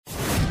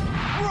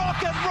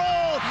rock and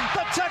roll.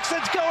 The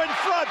Texans go in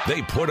front.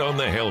 They put on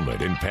the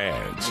helmet and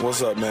pads.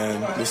 What's up,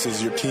 man? This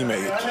is your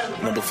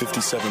teammate, number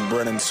 57,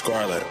 Brennan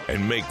Scarlett.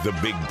 And make the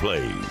big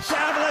plays.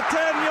 Down to the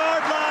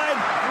 10-yard line.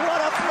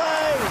 What a play.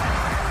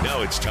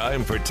 Now it's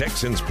time for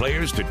Texans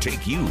players to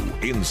take you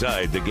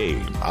inside the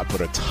game. I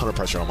put a ton of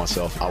pressure on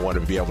myself. I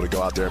wanted to be able to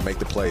go out there and make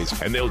the plays.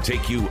 And they'll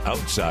take you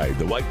outside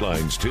the white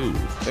lines, too.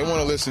 They want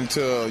to listen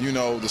to,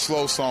 the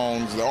slow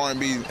songs, the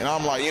R&B, and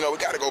I'm like, we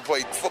got to go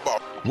play football.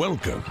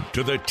 Welcome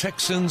to the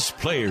Texans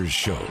Players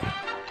Show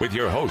with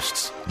your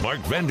hosts, Mark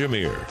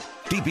Vandermeer,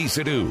 DP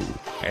Sidhu,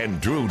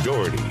 and Drew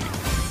Doherty.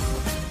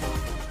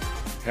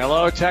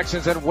 Hello,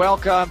 Texans, and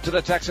welcome to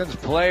the Texans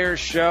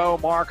Players Show.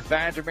 Mark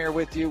Vandermeer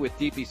with you with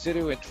DP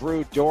Sidhu and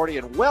Drew Doherty,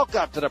 and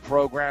welcome to the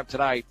program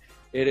tonight.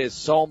 It is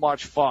so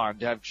much fun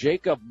to have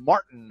Jacob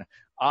Martin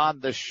on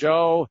the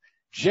show.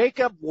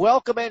 Jacob,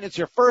 welcome in. It's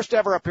your first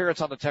ever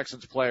appearance on the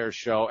Texans Players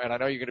Show, and I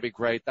know you're going to be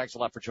great. Thanks a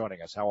lot for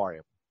joining us. How are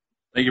you?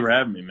 Thank you for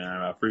having me, man.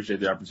 I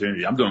appreciate the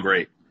opportunity. I'm doing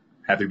great.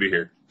 Happy to be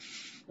here.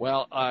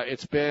 Well,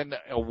 it's been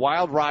a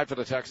wild ride for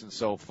the Texans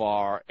so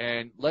far,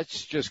 and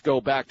let's just go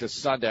back to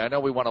Sunday. I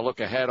know we want to look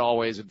ahead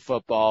always in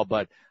football,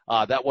 but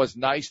that was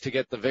nice to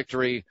get the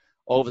victory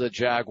over the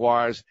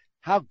Jaguars.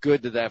 How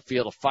good did that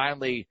feel to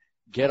finally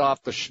get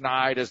off the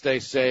schneid, as they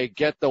say,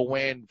 get the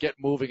win, get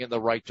moving in the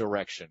right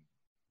direction?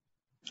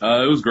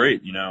 It was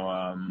great. It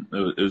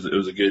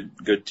was a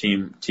good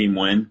team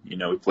win.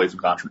 We played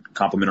some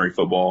complimentary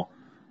football.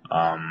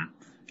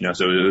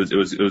 So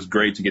it was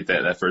great to get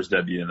that first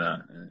W in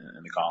the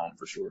column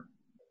for sure.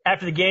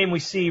 After the game, we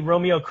see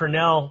Romeo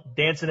Crennel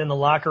dancing in the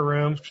locker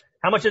room.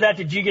 How much of that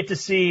did you get to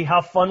see?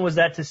 How fun was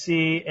that to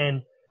see?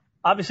 And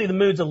obviously the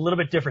mood's a little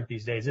bit different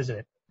these days, isn't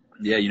it?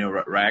 Yeah,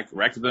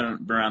 Rack's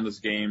been around this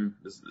game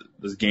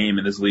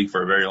and this league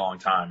for a very long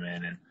time,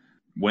 man. And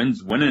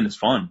winning is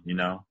fun,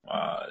 and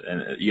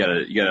you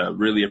gotta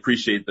really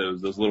appreciate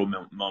those little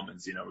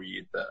moments, where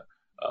you get to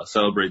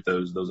celebrate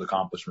those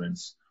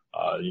accomplishments,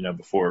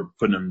 before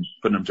putting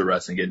them to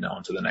rest and getting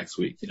on to the next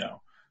week,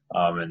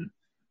 and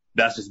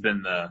that's just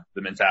been the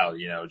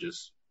mentality,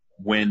 just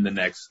win the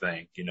next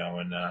thing,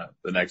 and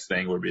the next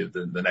thing would be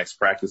the next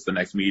practice, the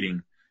next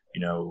meeting,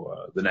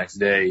 the next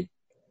day,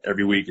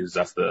 every week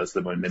that's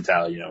the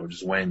mentality,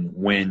 just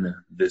win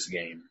this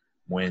game,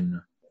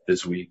 win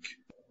this week.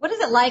 What is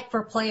it like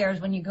for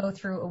players when you go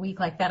through a week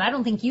like that? I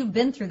don't think you've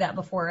been through that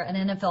before, an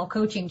NFL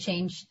coaching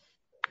change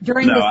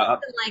during the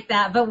season like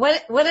that. But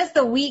what is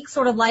the week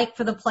sort of like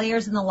for the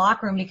players in the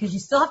locker room? Because you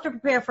still have to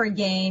prepare for a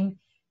game.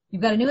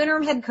 You've got a new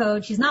interim head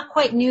coach. He's not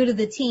quite new to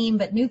the team,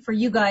 but new for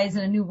you guys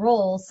in a new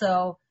role.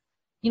 So,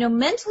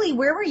 mentally,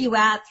 where were you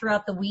at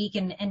throughout the week,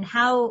 and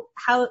how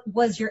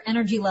was your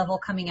energy level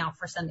coming out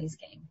for Sunday's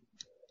game?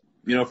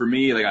 For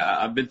me,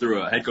 I've been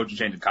through a head coaching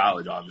change in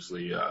college,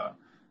 obviously, and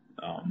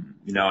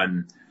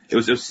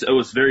it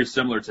was very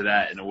similar to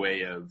that in a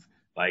way of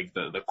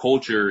the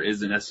culture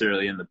isn't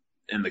necessarily in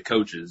the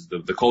coaches,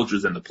 the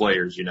culture's in the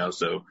players,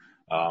 so,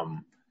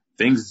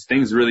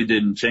 things really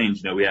didn't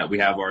change. We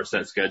have our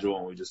set schedule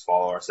and we just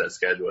follow our set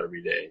schedule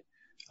every day.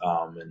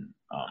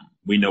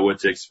 We know what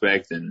to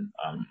expect and,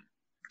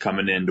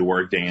 coming in to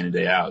work day in and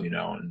day out,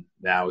 and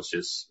now it's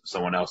just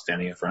someone else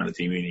standing in front of the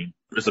team meeting.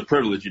 It's a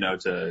privilege,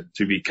 to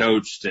be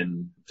coached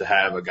and to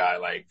have a guy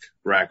like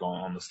Rack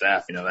on the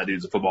staff. That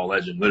dude's a football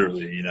legend,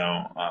 literally,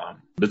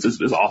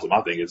 it's awesome.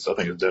 I think it's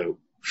dope.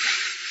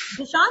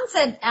 Deshaun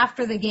said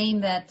after the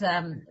game that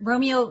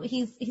Romeo,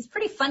 he's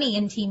pretty funny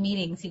in team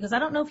meetings. He goes, I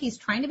don't know if he's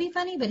trying to be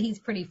funny, but he's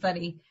pretty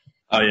funny.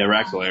 Oh yeah,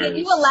 Rack's hilarious. Can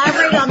you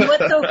elaborate on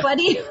what's so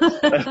funny?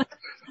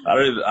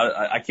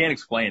 I can't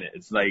explain it.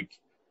 It's like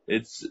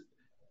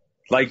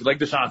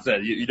Deshaun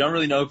said, you don't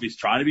really know if he's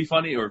trying to be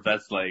funny or if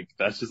that's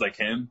just like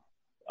him.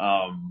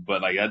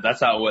 But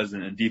that's how it was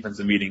in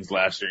defensive meetings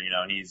last year.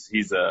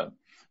 He's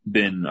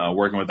been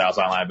working with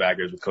outside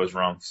linebackers with Coach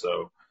Rumph,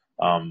 so.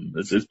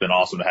 It's been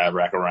awesome to have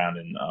Rack around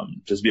and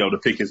just be able to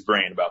pick his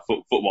brain about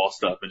football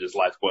stuff and just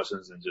life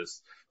questions and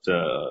just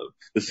to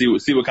see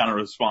what kind of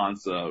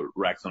response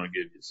Rack's going to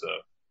give you. So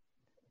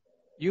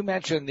you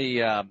mentioned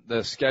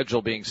the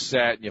schedule being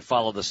set and you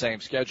follow the same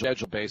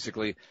schedule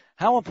basically.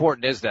 How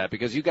important is that?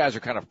 Because you guys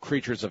are kind of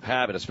creatures of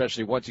habit,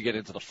 especially once you get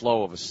into the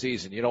flow of a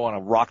season. You don't want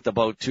to rock the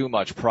boat too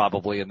much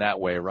probably in that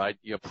way, right?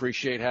 You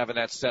appreciate having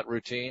that set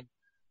routine?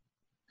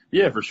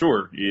 Yeah, for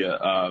sure.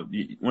 Yeah.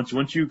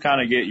 Once you kind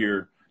of get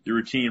your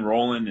routine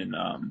rolling and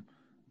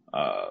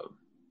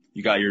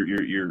you got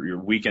your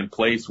weekend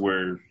place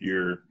where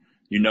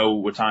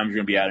what time you're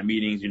going to be out of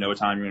meetings, what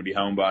time you're going to be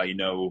home by,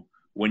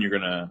 when you're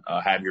going to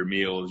have your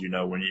meals,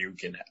 when you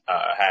can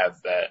have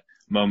that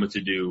moment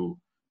to do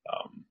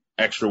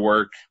extra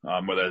work,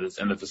 whether it's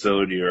in the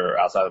facility or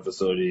outside the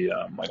facility,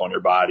 like on your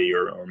body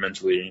or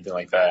mentally or anything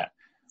like that.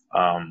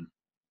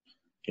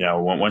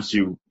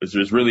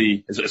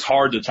 It's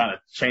hard to try to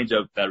change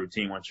up that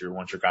routine once you're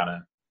kind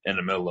of in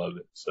the middle of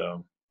it.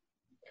 So.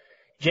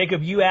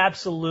 Jacob, you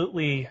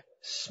absolutely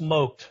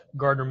smoked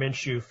Gardner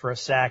Minshew for a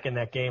sack in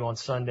that game on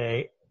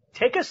Sunday.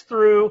 Take us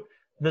through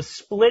the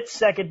split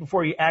second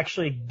before you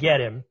actually get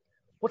him.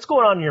 What's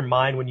going on in your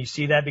mind when you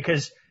see that?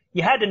 Because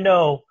you had to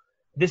know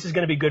this is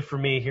going to be good for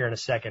me here in a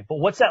second. But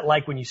what's that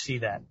like when you see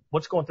that?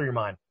 What's going through your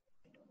mind?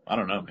 I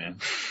don't know, man.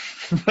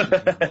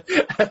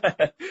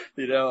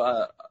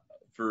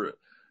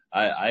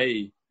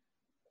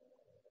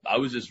 I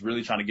was just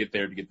really trying to get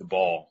there to get the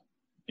ball.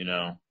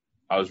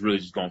 I was really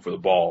just going for the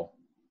ball.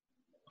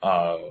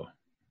 And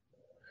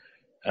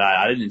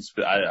I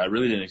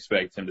really didn't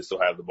expect him to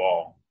still have the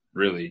ball,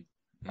 really.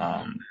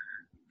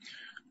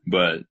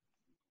 But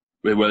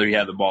whether he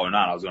had the ball or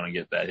not, I was going to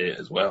get that hit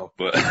as well.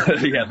 But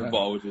he had the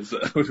ball, which was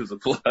a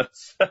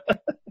plus.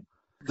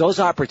 Those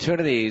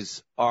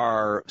opportunities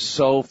are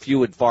so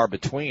few and far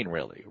between,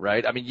 really,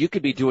 right? I mean, you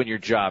could be doing your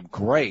job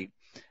great,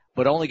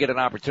 but only get an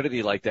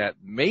opportunity like that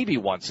maybe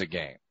once a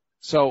game.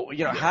 So,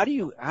 how do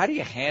you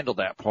handle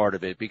that part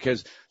of it?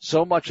 Because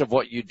so much of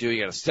what you do,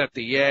 you got to set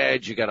the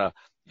edge, you got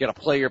to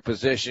play your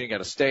position, you got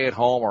to stay at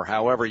home, or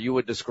however you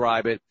would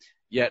describe it.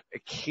 Yet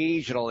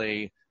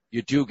occasionally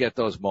you do get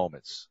those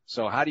moments.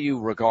 So how do you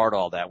regard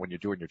all that when you're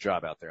doing your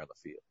job out there on the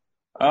field?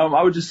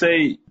 I would just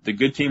say the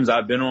good teams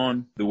I've been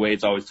on, the way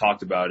it's always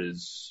talked about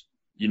is,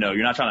 you're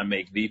not trying to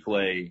make the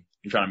play,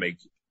 you're trying to make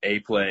a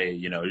play,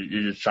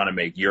 you're just trying to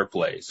make your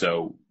play.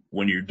 So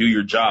when you do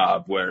your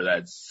job, whether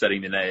that's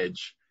setting an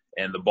edge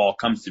and the ball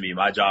comes to me,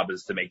 my job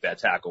is to make that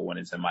tackle when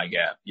it's in my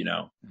gap,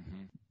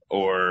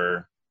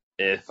 or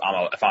if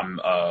I'm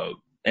a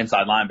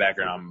inside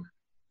linebacker and I'm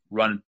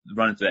running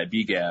to that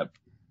B gap,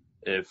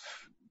 if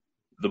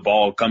the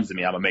ball comes to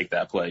me, I'm gonna make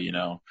that play,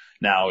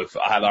 Now, if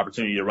I have the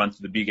opportunity to run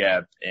to the B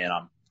gap and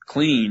I'm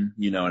clean,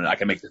 and I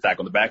can make the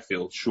tackle in the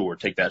backfield, sure,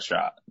 take that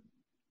shot.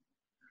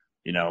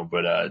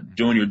 But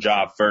doing your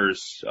job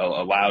first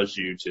allows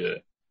you to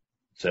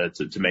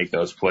make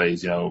those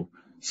plays,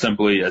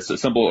 simple as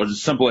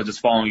just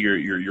following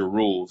your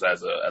rules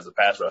as a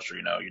pass rusher.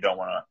 You don't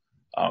want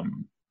to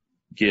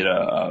get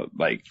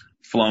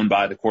flown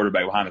by the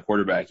quarterback, behind the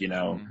quarterback.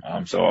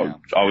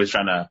 Always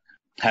trying to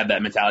have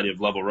that mentality of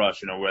level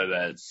rush. Whether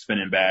that's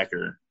spinning back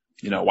or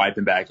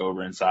wiping back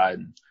over inside,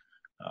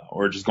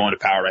 or just going to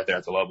power right there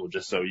at the level,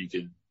 just so you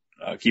could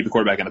keep the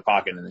quarterback in the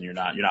pocket, and then you're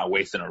not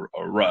wasting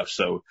a rush.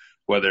 So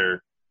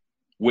whether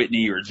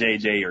Whitney or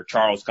JJ or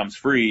Charles comes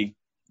free,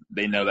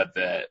 they know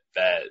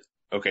that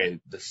okay,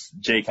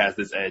 Jake has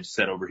this edge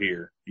set over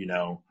here,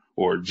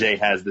 or Jay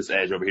has this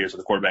edge over here, so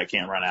the quarterback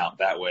can't run out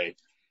that way.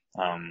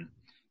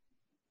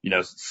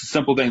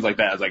 Simple things like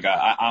that. It's like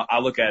I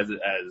look at it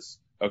as,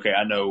 okay,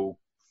 I know,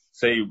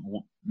 say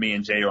me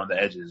and Jay are on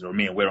the edges, or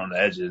me and Whit are on the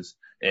edges,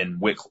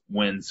 and Whit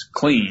wins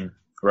clean,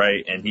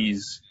 right? And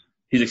he's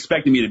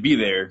expecting me to be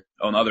there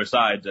on the other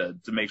side to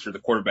make sure the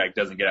quarterback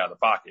doesn't get out of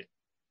the pocket,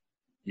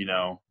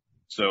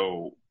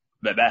 so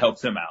that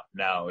helps him out.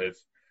 Now, if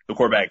the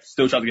quarterback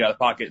still tries to get out of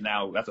the pocket,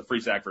 now that's a free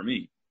sack for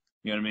me.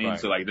 You know what I mean? Right.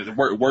 So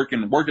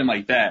working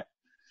like that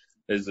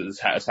is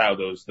how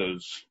those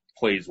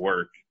plays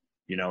work,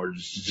 or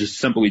just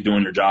simply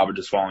doing your job or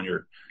just following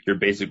your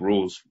basic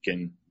rules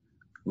can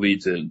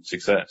lead to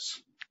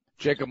success.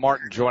 Jacob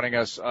Martin joining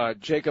us.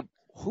 Jacob,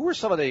 who are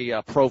some of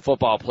the pro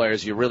football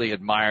players you really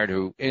admired,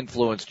 who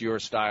influenced your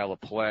style of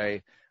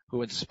play,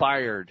 who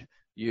inspired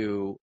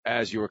you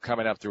as you were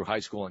coming up through high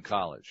school and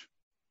college?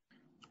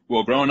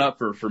 Well, growing up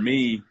for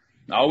me,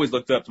 I always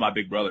looked up to my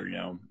big brother,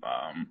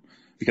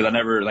 because I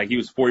never, he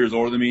was 4 years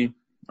older than me,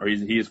 or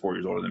he is 4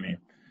 years older than me.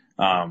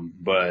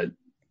 But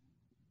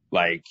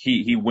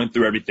he went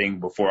through everything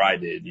before I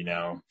did,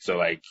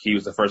 so he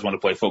was the first one to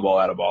play football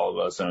out of all of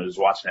us. And just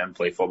watching him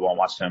play football and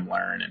watching him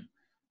learn,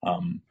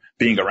 and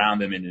being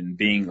around him and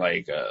being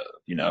the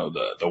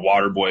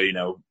water boy,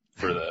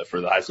 for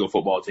the high school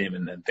football team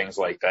and things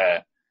like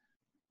that.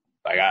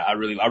 I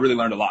really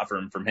learned a lot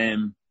from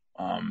him,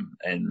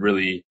 and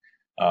really,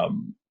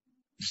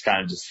 just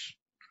kind of just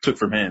took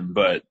from him.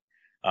 But,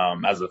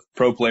 as a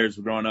pro players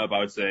growing up, I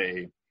would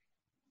say,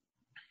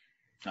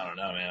 I don't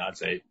know, man, I'd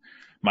say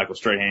Michael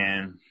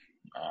Strahan,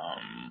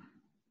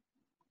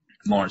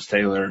 Lawrence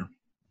Taylor,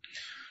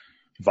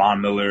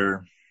 Von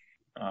Miller,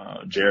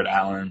 Jared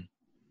Allen,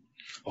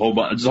 a whole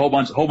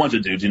bunch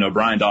of dudes,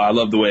 Brian Dawkins. I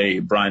love the way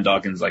Brian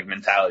Dawkins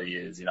mentality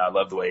is, I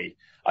love the way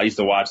I used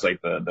to watch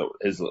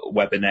his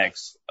Weapon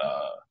X,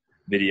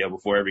 video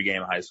before every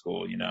game in high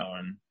school,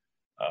 and,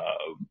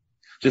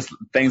 just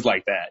things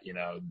like that,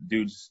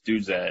 dudes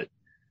that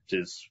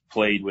just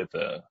played with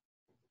a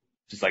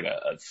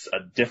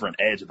different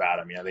edge about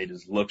them. They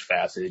just looked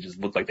fast. They just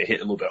looked like they hit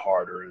a little bit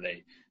harder.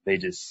 They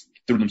just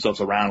threw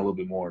themselves around a little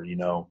bit more,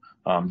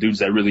 dudes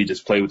that really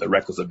just play with a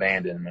reckless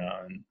abandon.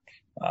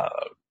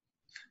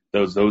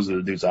 Those are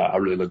the dudes I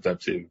really looked up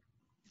to.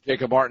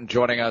 Jacob Martin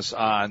joining us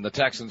on the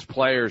Texans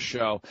Players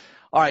Show.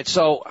 All right.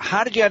 So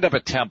how did you end up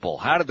at Temple?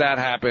 How did that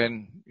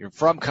happen? You're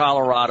from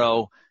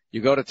Colorado. You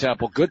go to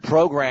Temple, good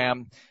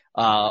program,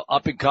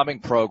 up and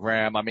coming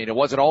program. I mean, it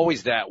wasn't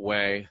always that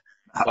way,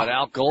 but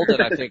Al Golden,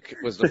 I think,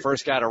 was the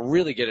first guy to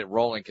really get it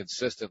rolling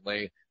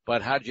consistently.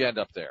 But how'd you end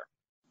up there?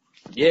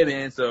 Yeah,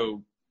 man.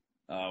 So,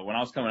 when I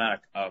was coming out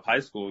of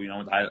high school,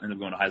 I ended up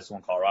going to high school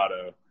in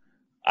Colorado.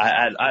 I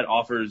had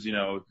offers,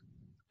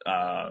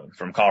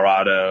 from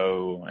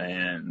Colorado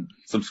and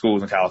some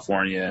schools in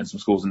California and some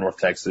schools in North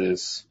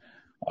Texas,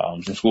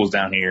 some schools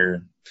down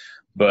here.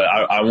 But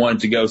I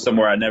wanted to go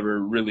somewhere I'd never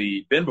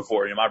really been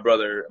before. You know, my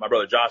brother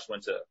Josh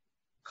went to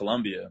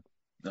Columbia,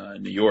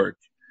 in New York,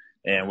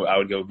 and I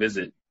would go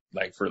visit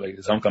for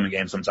his homecoming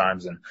game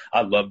sometimes. And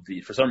I loved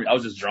for some reason, I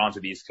was just drawn to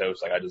the East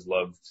Coast. Like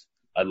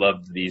I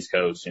loved the East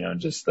Coast, you know,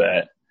 just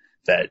that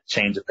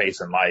change of pace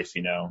in life,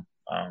 you know,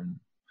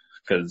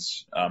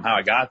 cause, how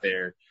I got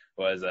there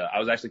was, I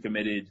was actually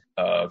committed,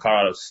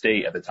 Colorado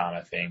State at the time,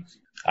 I think.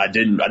 I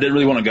didn't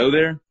really want to go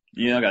there.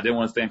 You know, I didn't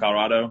want to stay in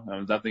Colorado. There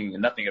was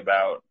nothing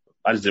about,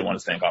 I just didn't want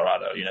to stay in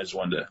Colorado. You know, I just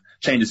wanted to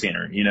change the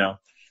scenery, you know.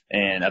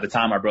 And at the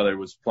time, my brother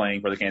was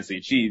playing for the Kansas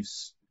City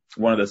Chiefs.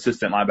 One of the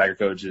assistant linebacker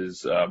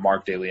coaches,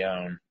 Mark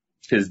DeLeon,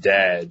 his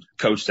dad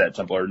coached at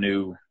Temple or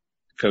knew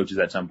coaches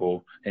at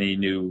Temple, and he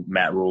knew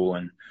Matt Rule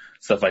and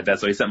stuff like that.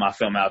 So he sent my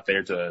film out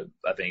there to,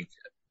 I think,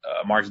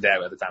 Mark's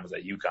dad at the time was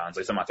at UConn.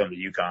 So he sent my film to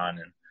UConn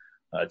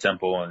and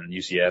Temple and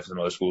UCF and some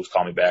other schools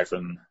called me back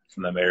from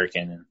the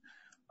American.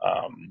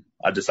 And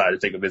I decided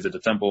to take a visit to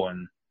Temple.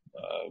 And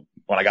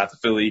when I got to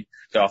Philly,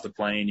 got off the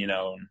plane, you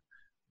know,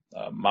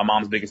 and my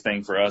mom's biggest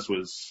thing for us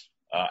was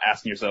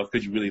asking yourself,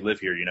 could you really live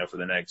here, you know, for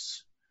the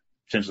next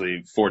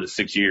potentially 4 to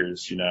 6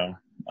 years, you know?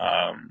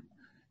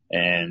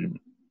 And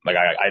like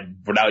I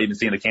without even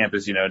seeing the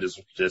campus, you know,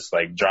 just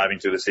like driving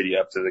to the city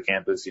up to the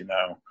campus, you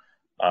know,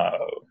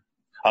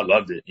 I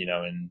loved it, you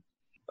know, and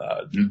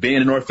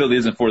being in North Philly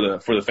isn't for the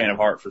faint of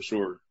heart for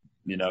sure.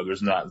 You know,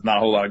 there's not a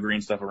whole lot of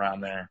green stuff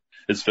around there.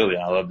 It's Philly.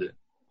 I loved it.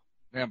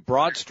 And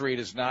Broad Street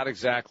is not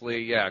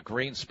exactly,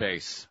 green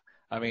space.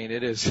 I mean,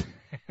 it is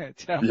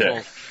Temple.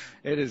 Yeah.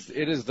 It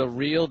is the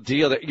real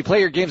deal. You play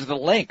your games at the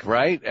Link,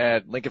 right?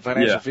 At Lincoln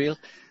Financial Field.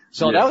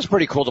 So that was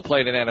pretty cool to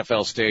play in an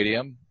NFL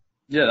stadium.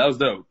 Yeah, that was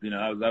dope. You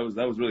know, that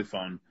was really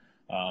fun,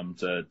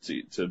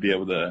 to be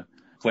able to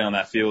play on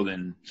that field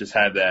and just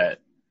have that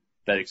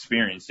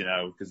experience, you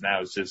know, because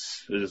now it's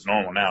just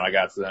normal now. I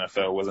got to the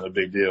NFL. It wasn't a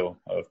big deal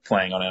of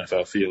playing on an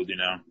NFL field, you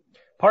know.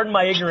 Pardon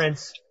my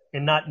ignorance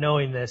in not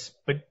knowing this,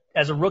 but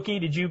as a rookie,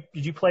 did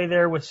you play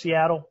there with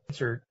Seattle?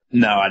 Or?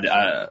 No,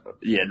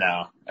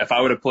 no. If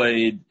I would have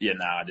played, no,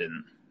 I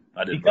didn't.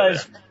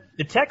 Because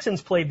the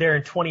Texans played there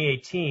in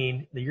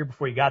 2018, the year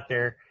before you got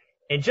there.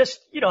 And just,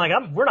 you know, like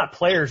we're not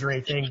players or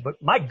anything,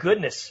 but my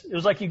goodness, it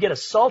was like you get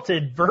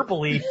assaulted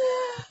verbally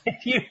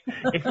if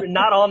you're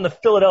not on the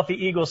Philadelphia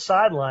Eagles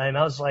sideline.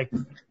 I was like,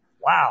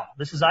 wow,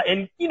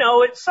 and you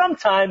know, it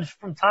sometimes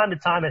from time to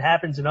time it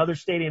happens in other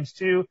stadiums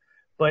too,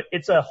 but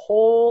it's a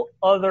whole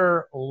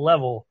other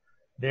level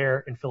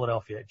there in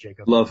Philadelphia,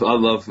 Jacob. I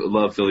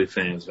love Philly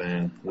fans,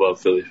 man.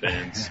 Love Philly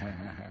fans.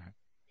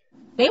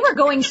 They were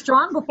going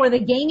strong before the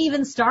game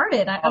even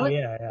started.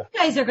 You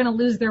guys are going to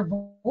lose their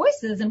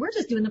voices, and we're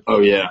just doing the.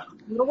 Oh yeah.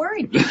 A little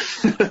worried.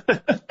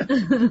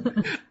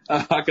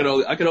 I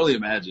could only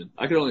imagine.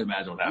 I could only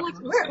imagine what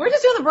happened. We're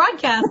just doing the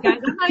broadcast, guys.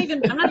 I'm not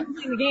even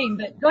playing the game,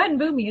 but go ahead and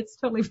boo me. It's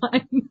totally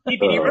fine. Do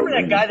you remember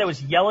that guy that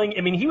was yelling?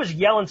 I mean, he was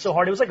yelling so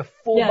hard. It was like a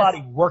full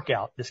body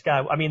workout. This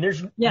guy. I mean, he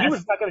was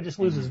not going to just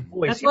lose his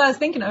voice. That's what I was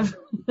thinking of.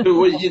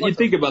 You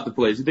think about the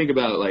place. You think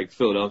about like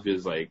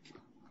Philadelphia's like.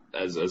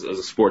 As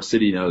a sports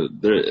city, you know,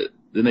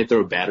 didn't they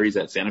throw batteries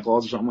at Santa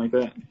Claus or something like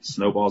that?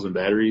 Snowballs and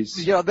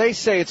batteries? You know, they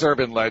say it's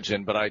urban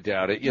legend, but I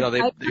doubt it. You know,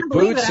 they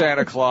booed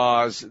Santa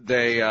Claus.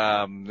 They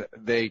cheered.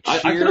 I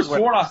could have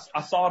sworn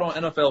I saw it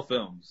on NFL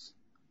films.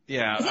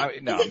 Yeah,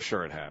 I'm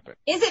sure it happened.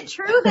 Is it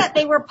true that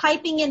they were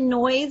piping in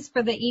noise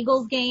for the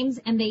Eagles games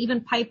and they even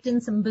piped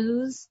in some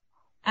booze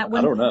at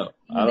one point? I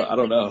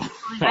don't know.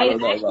 I don't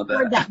know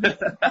about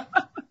that.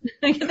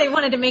 They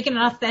wanted to make it an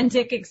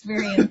authentic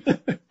experience.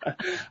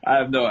 I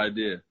have no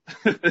idea.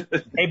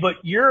 Hey, but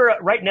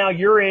right now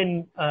you're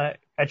in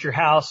at your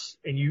house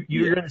and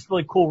you're in this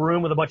really cool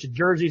room with a bunch of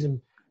jerseys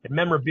and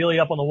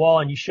memorabilia up on the wall,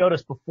 and you showed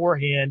us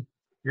beforehand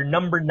your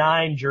number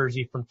 9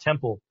 jersey from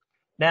Temple.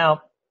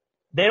 Now,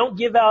 they don't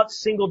give out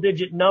single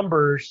digit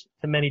numbers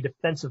to many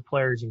defensive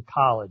players in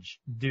college,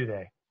 do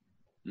they?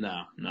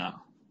 No.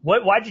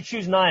 Why'd you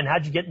choose 9?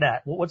 How'd you get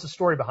that? What's the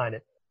story behind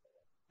it?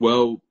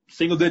 Well,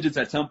 single digits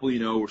at Temple, you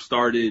know, were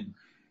started.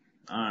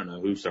 I don't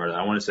know who started.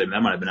 I want to say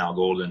that might have been Al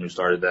Golden who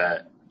started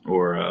that,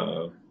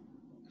 or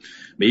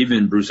maybe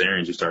even Bruce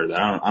Arians who started that.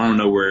 I don't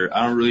know where.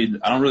 I don't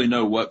really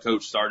know what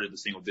coach started the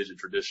single digit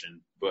tradition,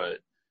 but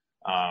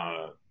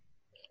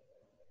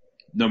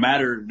no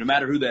matter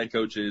who that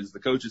coach is, the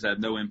coaches have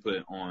no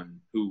input on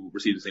who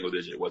received a single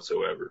digit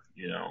whatsoever.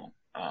 You know,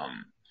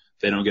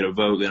 they don't get a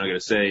vote. They don't get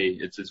a say.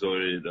 It's just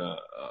voted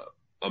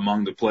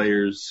among the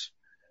players,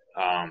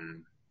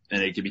 and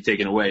it can be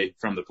taken away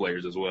from the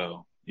players as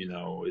well. You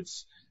know,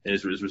 it's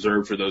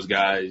reserved for those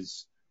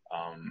guys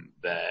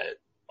that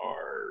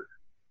are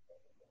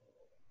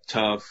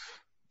tough,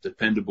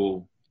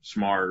 dependable,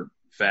 smart,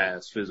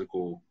 fast,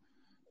 physical,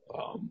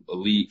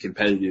 elite,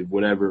 competitive,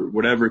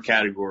 whatever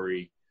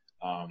category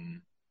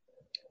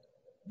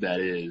that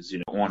is, you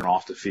know, on and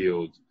off the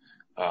field,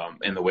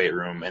 in the weight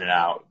room, in and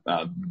out.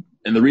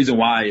 And the reason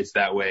why it's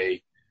that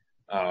way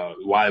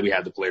why we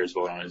have the players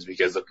vote on it is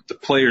because the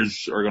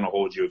players are going to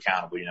hold you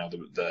accountable. You know,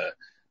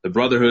 the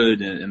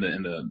brotherhood and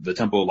the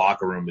Temple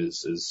locker room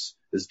is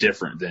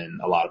different than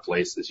a lot of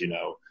places. You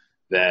know,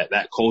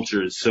 that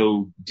culture is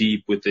so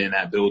deep within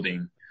that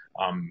building.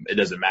 It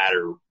doesn't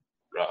matter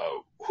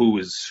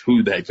who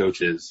the head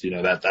coach is. You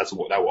know, that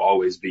will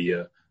always be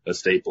a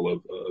staple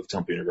of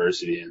Temple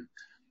University,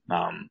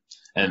 and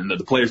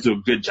the players do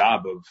a good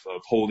job of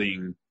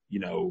holding, you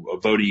know,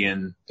 voting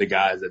in the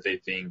guys that they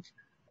think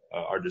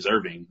are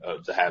deserving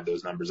to have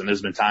those numbers. And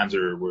there's been times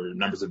where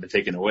numbers have been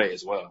taken away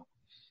as well.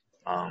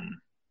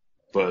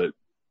 But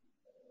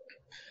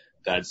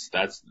that's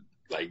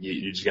like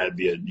you just gotta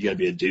be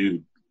a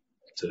dude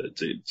to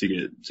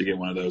get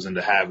one of those, and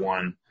to have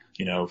one,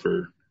 you know,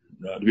 to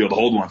be able to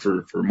hold one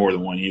for more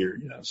than 1 year,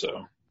 you know,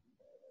 so.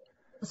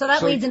 So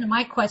that leads into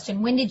my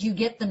question. When did you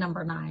get the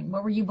number 9?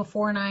 What were you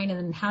before 9? And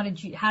then how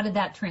did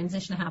that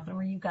transition happen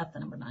where you got the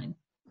number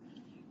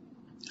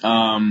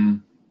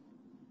 9?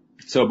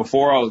 So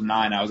before I was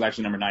 9, I was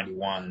actually number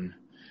 91,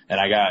 and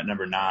I got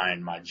number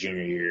 9 my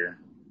junior year,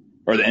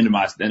 or the end of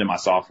my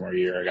sophomore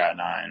year. I got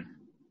 9.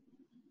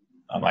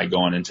 Like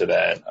going into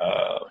that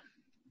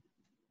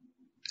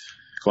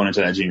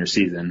junior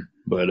season.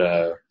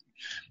 But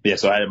yeah,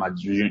 so I had my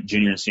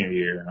junior and senior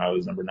year, and I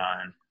was number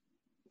 9.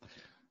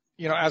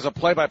 You know, as a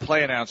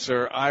play-by-play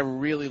announcer, I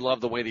really love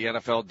the way the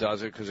NFL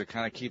does it because it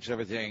kind of keeps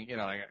everything, you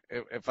know, like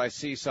if I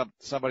see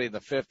somebody in the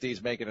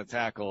 50s making a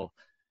tackle,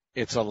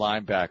 it's a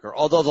linebacker.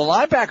 Although the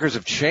linebackers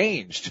have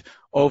changed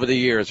over the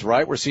years,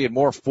 right? We're seeing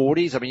more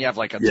 40s. I mean, you have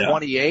like a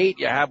 28.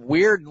 You have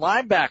weird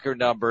linebacker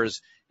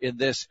numbers in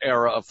this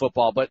era of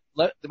football. But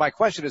my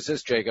question is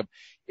this, Jacob.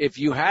 If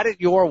you had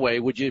it your way,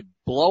 would you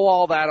blow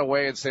all that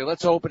away and say,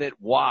 let's open it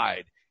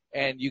wide?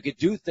 And you could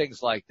do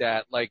things like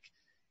that, like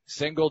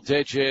single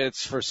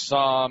digits for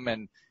some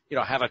and, you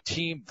know, have a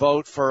team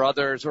vote for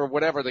others or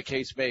whatever the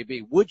case may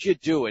be. Would you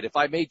do it if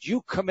I made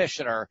you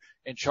commissioner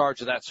in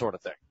charge of that sort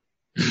of thing?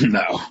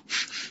 No,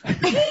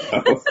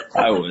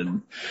 I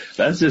wouldn't.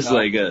 That's just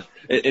like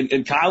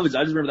in college.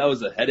 I just remember that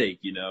was a headache,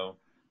 you know,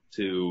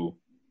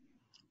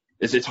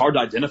 it's hard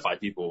to identify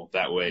people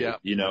that way. Yeah.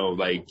 You know,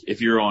 like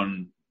if you're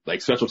on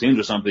like special teams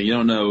or something, you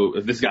don't know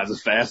if this guy's a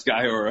fast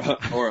guy or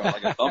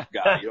like a tough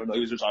guy. You don't know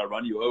who's trying to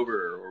run you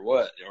over or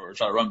what, or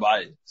try to run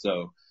by you.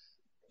 So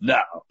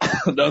no,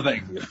 no,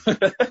 thank you.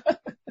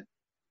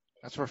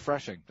 That's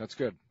refreshing. That's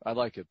good. I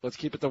like it. Let's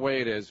keep it the way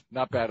it is.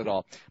 Not bad at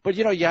all. But,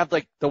 you know, you have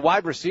like the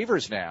wide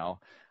receivers now.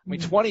 I mean,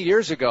 20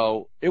 years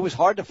ago, it was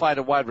hard to find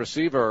a wide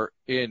receiver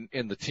in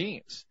the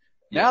teens.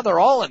 Now they're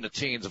all in the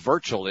teens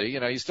virtually. You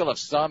know, you still have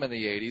some in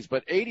the 80s,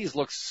 but 80s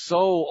looks so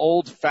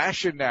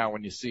old-fashioned now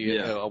when you see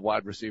a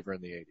wide receiver in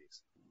the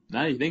 80s.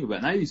 Now you think about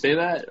it. Now you say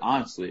that,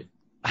 honestly.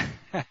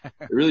 It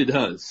really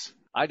does.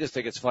 I just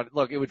think it's fun.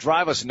 Look, it would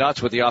drive us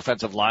nuts with the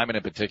offensive lineman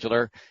in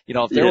particular. You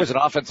know, if there was an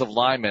offensive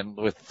lineman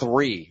with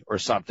 3 or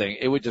something,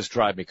 it would just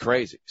drive me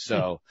crazy.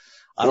 So,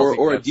 I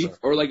don't think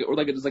or like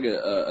just like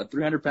a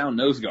 300-pound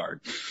nose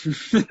guard.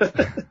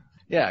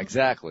 Yeah,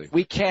 exactly.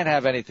 We can't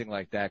have anything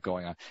like that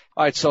going on.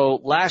 All right. So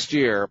last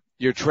year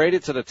you're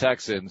traded to the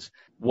Texans.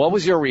 What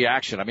was your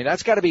reaction? I mean,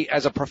 that's got to be,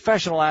 as a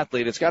professional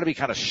athlete, it's got to be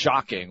kind of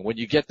shocking when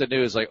you get the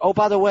news like, oh,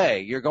 by the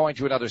way, you're going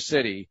to another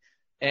city.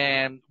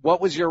 And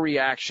what was your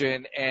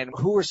reaction, and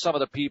who were some of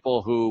the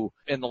people who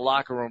in the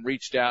locker room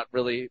reached out,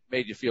 really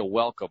made you feel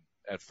welcome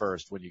at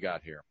first when you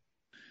got here?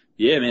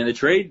 Yeah, man, the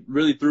trade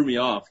really threw me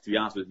off, to be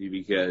honest with you,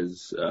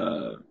 because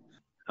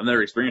I've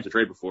never experienced a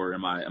trade before,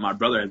 and my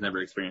brother has never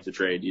experienced a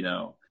trade, you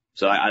know.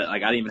 So I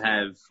didn't even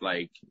have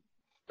like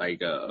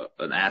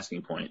an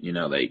asking point, you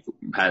know, like,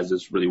 how does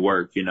this really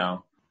work, you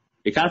know?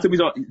 It kind of took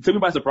me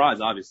by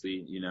surprise,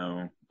 obviously, you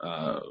know.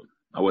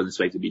 I wasn't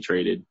expected to be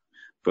traded.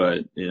 But,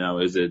 you know,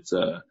 it's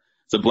a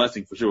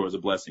blessing for sure. It was a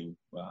blessing,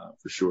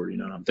 for sure. You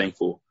know, and I'm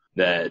thankful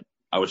that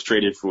I was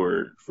traded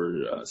for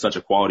such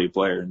a quality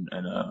player.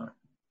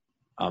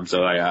 And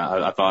so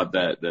I thought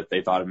that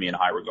they thought of me in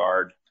high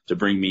regard to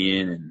bring me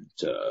in and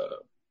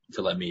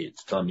to let me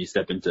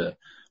step into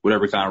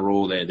whatever kind of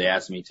role they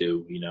asked me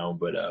to, you know.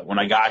 But, when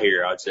I got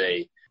here, I'd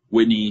say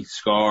Whitney,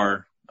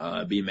 Scar,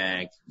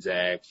 B-Mac,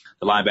 Zach,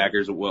 the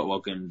linebackers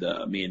welcomed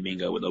me and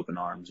Mingo with open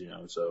arms, you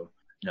know. So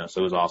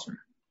it was awesome.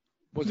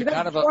 Was you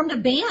guys formed a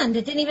band.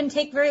 It didn't even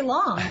take very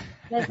long.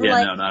 No,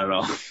 not at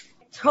all.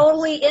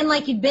 Totally in,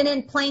 like you'd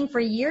been playing for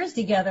years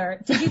together.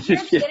 Did you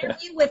hear the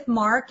interview with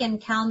Mark and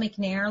Cal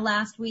McNair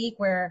last week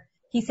where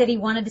he said he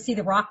wanted to see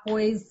the Rock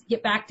Boys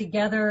get back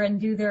together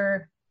and do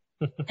their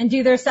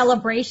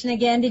celebration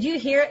again? Did you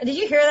hear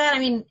that? I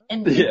mean,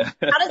 and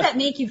how does that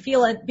make you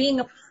feel at being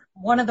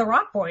one of the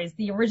Rock Boys,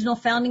 the original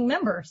founding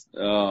members?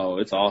 Oh,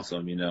 it's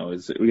awesome. You know,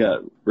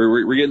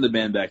 we're getting the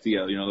band back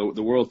together. You know,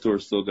 the world tour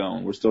is still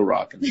going. We're still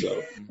rocking.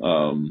 So,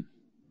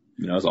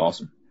 you know, it's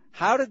awesome.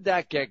 How did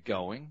that get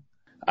going?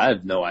 I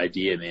have no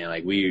idea, man.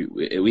 Like we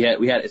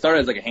had, it started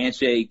as like a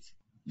handshake,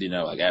 you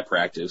know, like at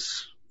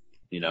practice,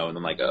 you know, and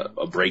then like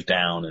a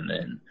breakdown and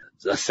then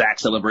the sack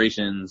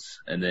celebrations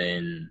and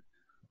then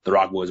the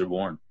Rock Boys are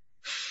born.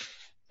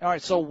 All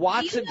right. So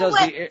Watson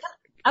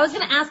I was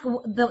going to ask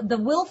the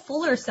Will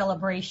Fuller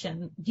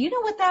celebration. Do you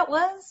know what that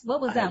was?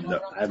 What was that?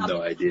 I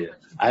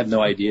have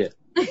no idea.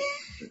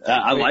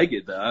 I like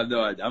it though. I have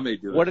no idea. I may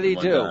do it. What did he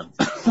do?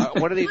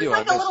 What did he do? It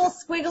was like a little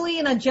squiggly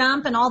and a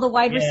jump, and all the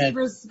wide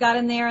receivers got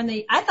in there, and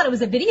I thought it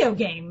was a video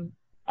game.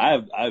 I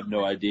have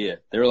no idea.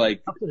 They were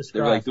like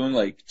doing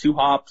like 2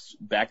 hops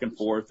back and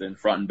forth and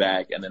front and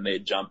back, and then they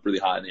jumped really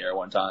high in the air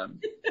one time.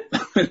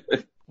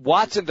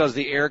 Watson does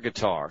the air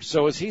guitar.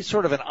 So is he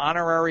sort of an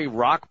honorary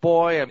rock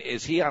boy? I mean,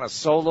 is he on a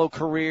solo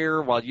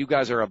career while you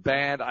guys are a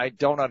band? I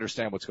don't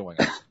understand what's going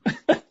on.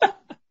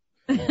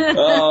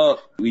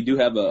 We do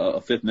have a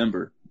 5th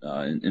member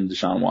in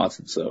Deshaun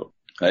Watson. So,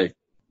 hey,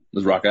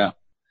 let's rock out.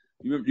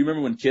 You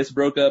remember when Kiss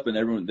broke up and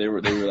everyone they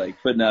were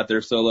like putting out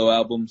their solo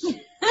albums?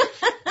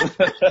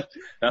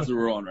 That's what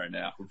we're on right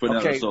now. We're putting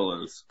out our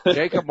solos.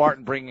 Jacob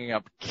Martin bringing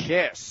up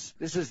Kiss.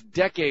 This is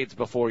decades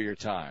before your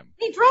time.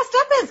 He dressed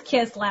up as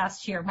Kiss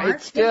last year, Mark.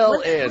 It still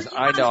is.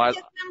 I know.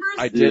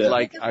 I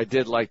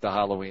did like the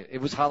Halloween.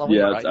 It was Halloween,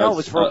 right? No, it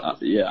was for.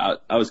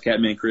 I was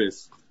Catman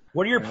Chris.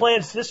 What are your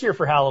plans this year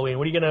for Halloween?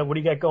 What do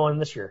you got going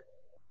this year?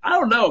 I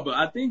don't know, but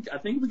I think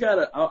we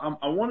gotta.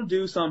 I want to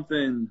do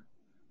something.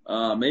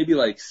 Maybe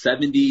like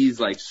 70s,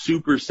 like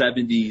super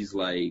 70s,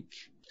 like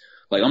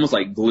almost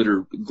like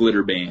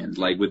glitter band,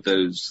 like with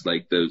those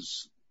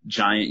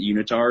giant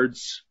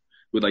unitards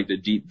with like the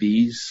deep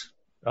V's.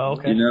 Oh,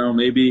 okay. You know,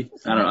 maybe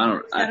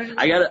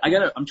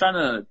I'm trying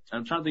to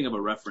think of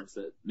a reference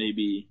that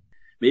maybe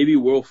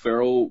Will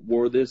Ferrell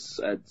wore this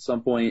at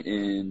some point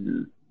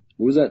in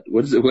what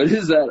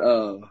is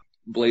that?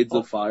 Blades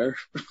of Fire.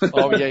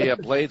 Oh yeah,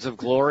 Blades of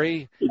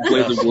Glory.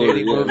 Blades of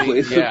Glory.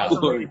 Movie. Yeah. Of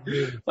Glory.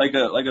 Like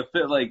a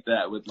fit like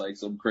that with like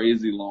some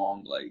crazy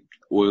long, like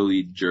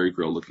oily Jerry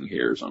curl looking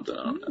hair or something.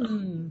 I don't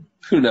know.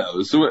 Who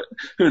knows?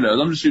 Who knows?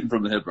 I'm just shooting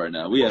from the hip right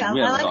now. We haven't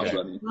talked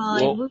about it.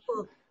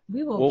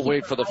 We'll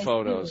wait for the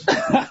photos.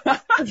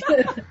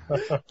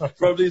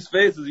 From these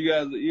faces, you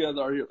guys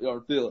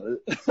are feeling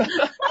it.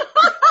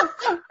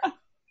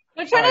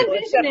 I'm trying to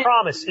envision it.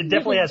 Promise. It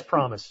definitely has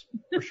promise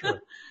for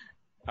sure.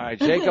 All right,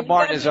 Jacob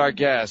Martin is our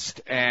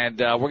guest, and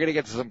we're going to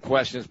get to some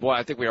questions. Boy,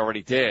 I think we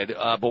already did,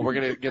 but we're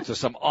going to get to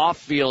some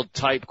off-field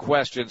type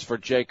questions for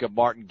Jacob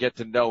Martin, get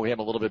to know him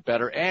a little bit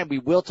better, and we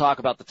will talk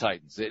about the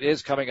Titans. It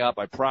is coming up,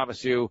 I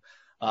promise you.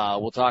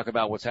 We'll talk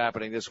about what's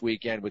happening this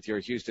weekend with your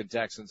Houston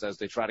Texans as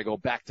they try to go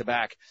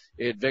back-to-back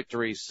in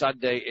victory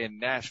Sunday in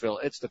Nashville.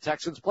 It's the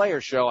Texans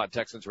Players Show on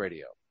Texans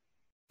Radio.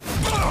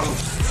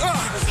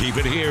 Keep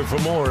it here for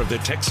more of the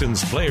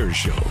Texans Players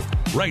Show,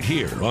 right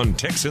here on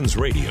Texans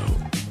Radio.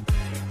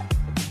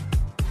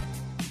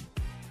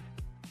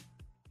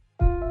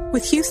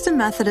 With Houston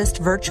Methodist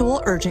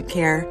Virtual Urgent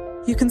Care,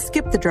 you can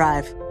skip the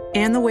drive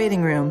and the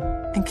waiting room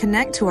and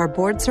connect to our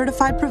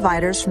board-certified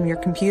providers from your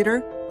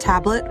computer,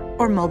 tablet,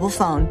 or mobile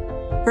phone.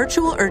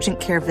 Virtual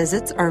urgent care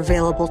visits are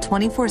available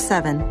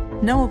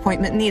 24/7, no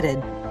appointment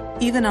needed,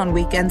 even on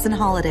weekends and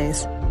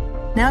holidays.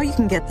 Now you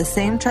can get the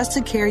same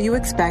trusted care you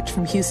expect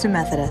from Houston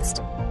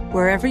Methodist,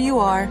 wherever you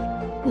are,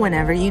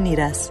 whenever you need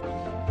us.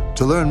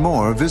 To learn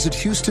more, visit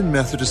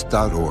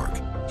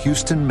HoustonMethodist.org.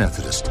 Houston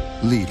Methodist,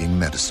 leading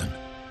medicine.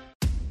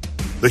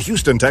 The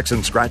Houston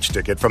Texans scratch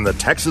ticket from the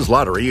Texas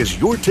Lottery is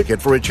your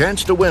ticket for a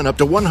chance to win up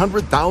to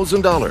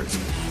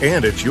 $100,000.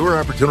 And it's your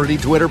opportunity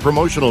to enter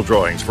promotional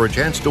drawings for a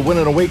chance to win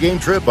an away game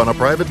trip on a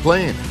private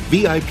plane,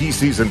 VIP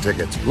season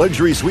tickets,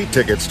 luxury suite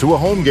tickets to a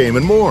home game,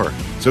 and more.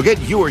 So get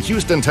your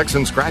Houston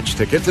Texans scratch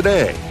ticket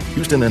today.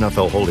 Houston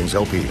NFL Holdings,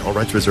 LP. All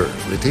rights reserved.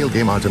 For detailed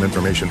game odds and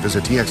information,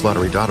 visit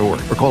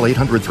txlottery.org or call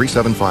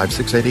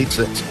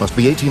 800-375-6886. Must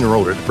be 18 or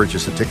older to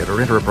purchase a ticket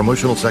or enter a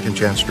promotional second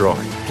chance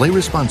drawing. Play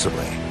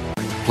responsibly.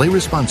 Play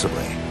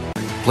responsibly.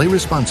 Play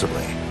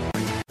responsibly.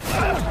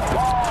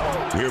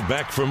 We're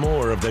back for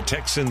more of the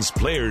Texans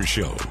Players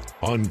Show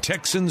on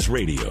Texans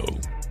Radio.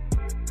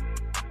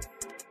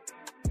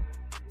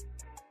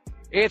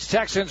 It's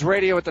Texans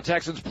Radio at the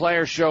Texans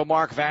Players Show.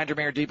 Mark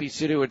Vandermeer, DP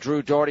Sidhu, and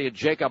Drew Doherty, and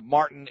Jacob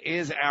Martin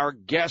is our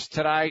guest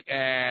tonight.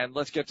 And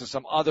let's get to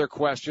some other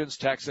questions.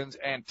 Texans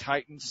and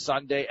Titans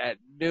Sunday at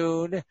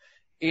noon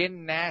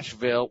in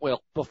Nashville.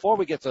 Well, before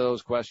we get to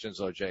those questions,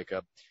 though,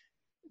 Jacob,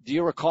 do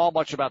you recall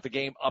much about the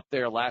game up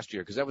there last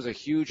year? Because that was a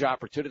huge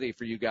opportunity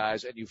for you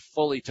guys, and you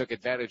fully took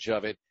advantage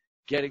of it,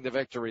 getting the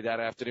victory that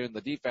afternoon. The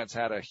defense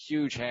had a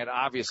huge hand,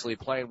 obviously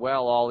playing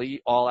well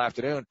all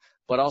afternoon,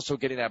 but also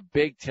getting that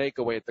big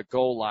takeaway at the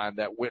goal line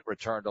that Witt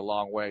returned a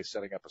long way,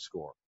 setting up a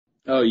score.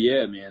 Oh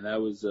yeah, man, that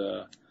was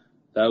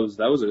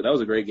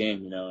a great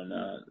game, you know, and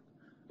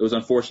it was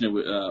unfortunate.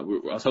 I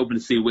was hoping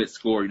to see Witt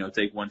score, you know,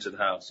 take one to the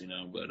house, you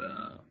know, but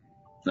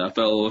I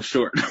fell a little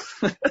short.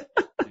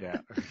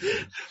 Yeah.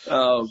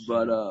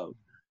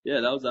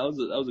 Yeah,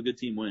 that was a good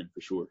team win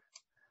for sure.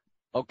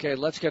 Okay,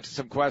 let's get to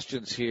some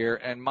questions here,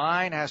 and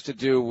mine has to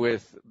do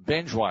with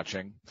binge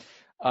watching.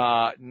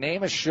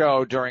 Name a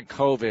show during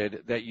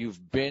COVID that you've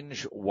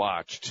binge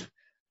watched.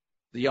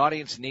 The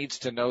audience needs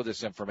to know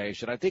this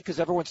information, I think, because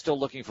everyone's still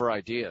looking for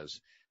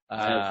ideas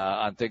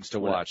on things to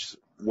watch.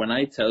 When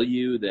I tell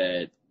you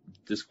that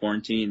this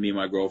quarantine, me and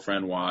my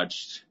girlfriend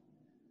watched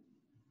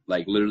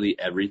like literally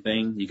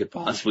everything you could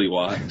possibly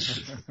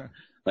watch.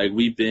 Like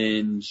we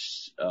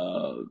binged,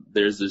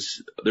 there's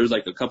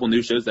like a couple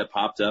new shows that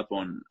popped up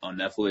on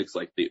Netflix,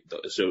 like the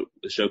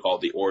show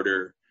called The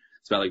Order.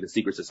 It's about like the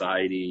secret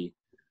society,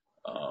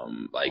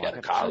 like at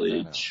a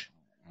college.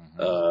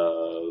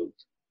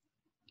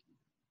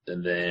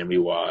 And then we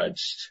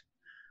watched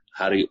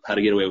How to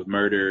Get Away with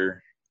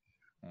Murder,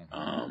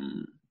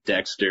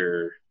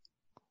 Dexter.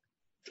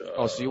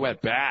 So you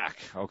went back.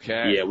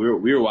 Okay. Yeah,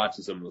 we were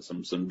watching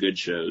some good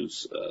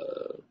shows.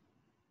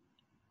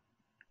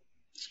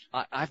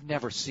 I've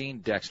never seen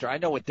Dexter. I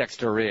know what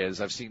Dexter is.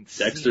 I've seen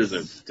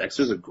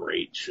Dexter's a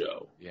great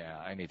show. Yeah,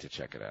 I need to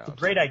check it out. It's a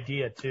great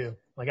idea too.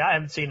 Like I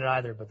haven't seen it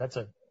either, but that's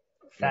a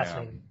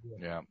fascinating idea.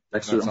 Yeah.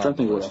 Dexter. I'm trying to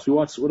think what else we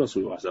watched. What else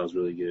we watched? That was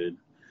really good.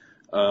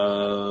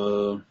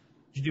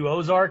 Did you do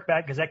Ozark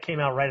back? Because that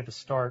came out right at the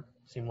start.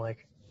 Seemed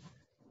like.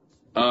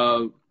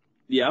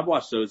 Yeah, I've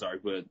watched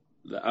Ozark, but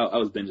I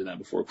was binging that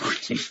before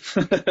quarantine.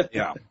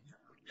 Yeah.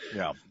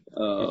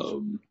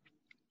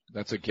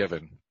 That's a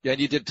given. Yeah,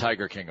 and you did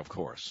Tiger King, of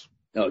course.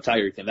 Oh,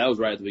 Tiger King. That was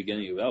right at the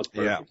beginning. That was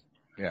perfect.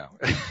 Yeah.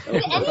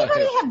 Would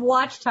anybody have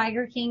watched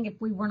Tiger King if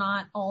we were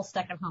not all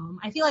stuck at home?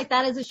 I feel like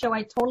that is a show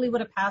I totally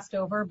would have passed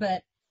over,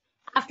 but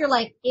after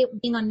like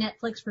it being on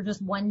Netflix for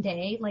just one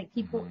day, like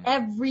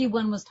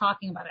everyone was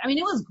talking about it. I mean,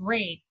 it was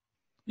great.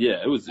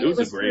 Yeah, it was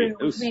great.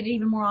 It made it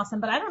even more awesome,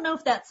 but I don't know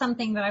if that's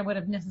something that I would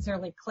have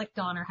necessarily clicked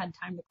on or had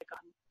time to click on.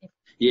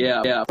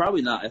 Yeah,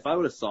 probably not. If I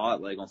would have saw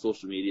it like on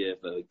social media,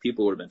 if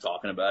people would have been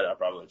talking about it, I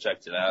probably would have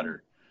checked it out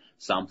or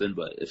something.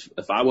 But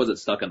if I wasn't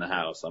stuck in the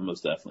house, I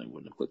most definitely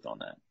wouldn't have clicked on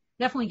that.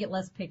 Definitely get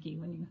less picky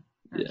when you.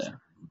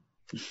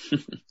 Yeah.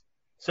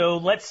 So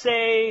let's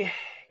say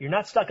you're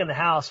not stuck in the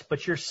house,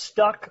 but you're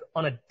stuck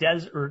on a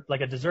desert,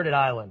 like a deserted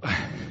island.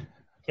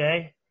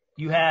 Okay,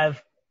 you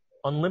have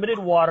unlimited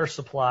water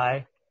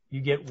supply.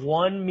 You get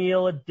one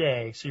meal a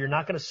day, so you're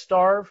not going to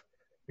starve.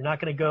 You're not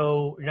going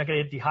to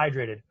get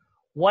dehydrated.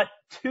 What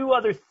two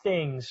other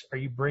things are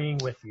you bringing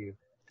with you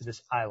to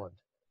this island?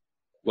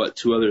 What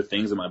two other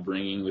things am I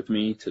bringing with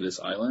me to this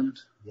island?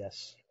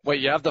 Yes.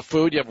 Wait, you have the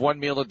food? You have one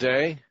meal a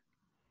day?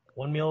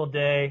 One meal a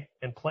day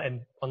and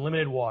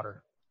unlimited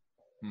water.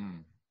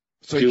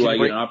 So do I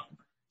get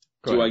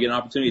an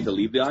opportunity to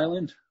leave the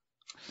island?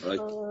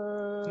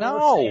 Or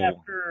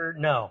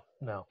No.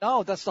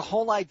 No, that's the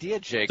whole idea,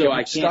 Jacob. So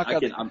I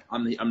can't.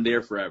 I'm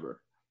there forever.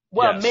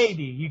 Well,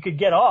 maybe you could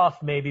get off,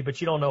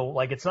 but you don't know.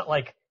 Like it's not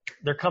like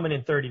they're coming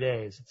in 30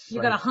 days.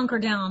 You gotta hunker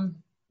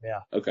down.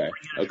 Yeah. Okay.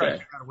 Try to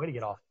figure out a way to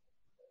get off.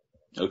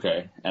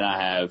 Okay. And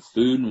I have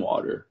food and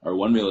water, or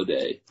one meal a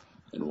day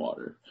and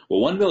water. Well,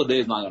 one meal a day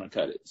is not going to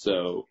cut it.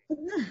 So,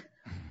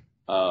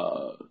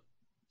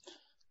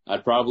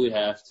 I'd probably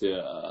have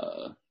to,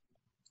 I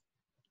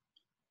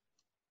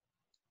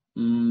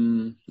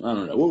don't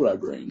know. What would I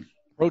bring?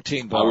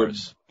 Protein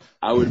bars.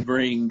 I would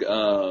bring,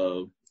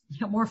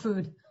 more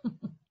food.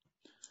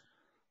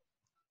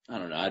 I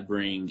don't know. I'd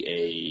bring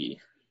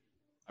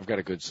I've got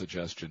a good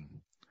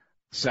suggestion.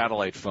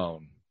 Satellite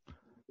phone.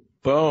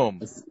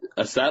 Boom.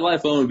 A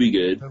satellite phone would be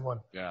good. Good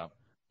one. Yeah.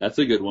 That's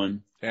a good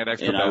one. And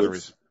extra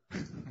batteries.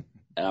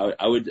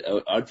 I would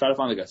try to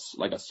find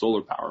like a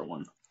solar power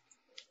one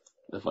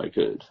if I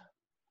could.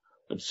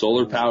 A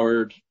solar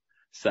powered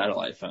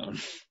satellite phone.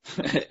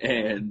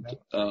 And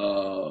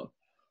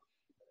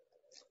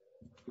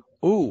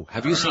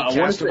have you seen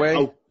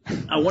Castaway?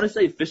 I want to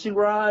say fishing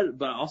rod,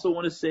 but I also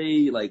want to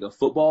say like a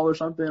football or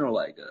something, or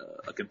like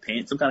a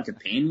companion, some kind of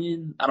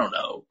companion. I don't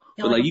know.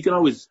 But like you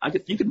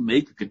can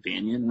make a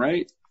companion,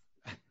 right?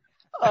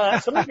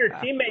 Some of your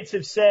teammates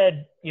have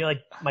said,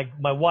 like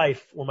my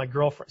wife or my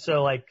girlfriend.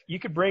 So like you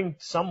could bring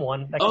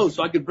someone.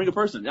 So I could bring a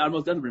person. Yeah, I'd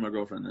most definitely bring my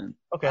girlfriend then.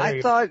 Okay.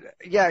 I thought,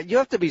 you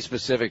have to be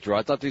specific, Drew.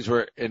 I thought these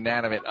were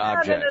inanimate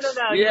objects.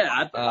 No.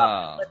 Yeah.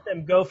 Let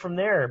them go from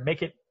there.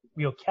 Make it,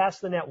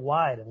 cast the net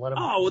wide and let them.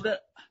 Oh, well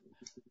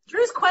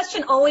Drew's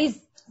question always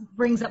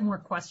brings up more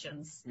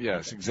questions.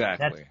 Yes,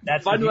 exactly.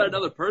 If I knew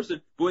another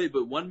person,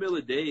 but 1 meal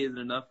a day isn't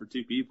enough for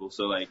two people.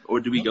 So like, or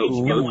do we go?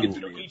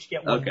 You'll each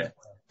get one. Okay.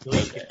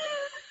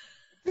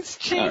 It's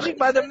changing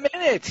by the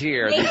minute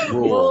here. These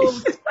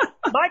rules.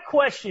 My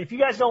question: if you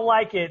guys don't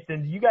like it,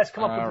 then you guys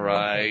come up with. All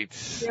right.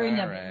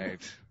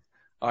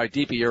 All right,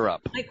 DP, you're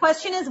up. My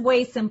question is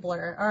way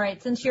simpler. All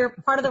right, since you're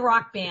part of the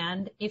rock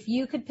band, if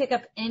you could pick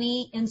up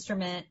any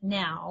instrument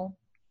now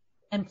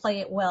and play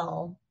it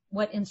well,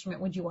 what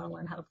instrument would you want to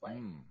learn how to play?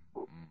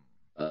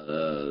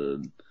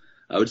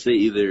 I would say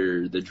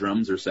either the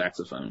drums or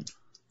saxophone.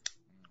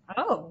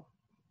 Oh,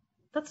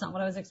 that's not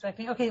what I was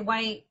expecting. Okay,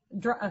 why?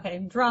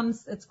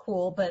 Drums, it's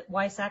cool, but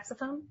why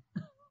saxophone?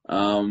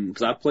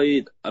 Because I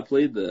played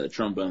the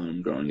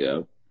trombone growing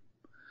up,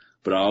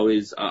 but I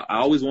always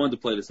wanted to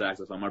play the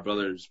saxophone. My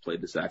brothers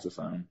played the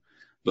saxophone,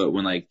 but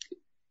when like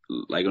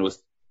it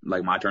was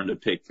like my turn to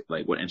pick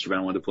like what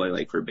instrument I wanted to play,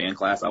 like for band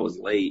class, I was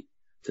late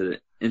to the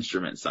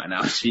instrument sign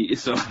out sheet,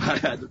 so I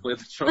had to play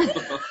the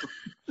trombone.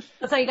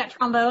 That's how you got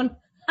trombone?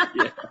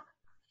 Yeah.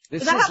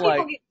 Is that how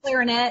people get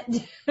clarinet?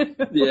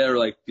 Yeah, or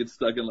like get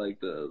stuck in like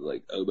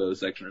the oboe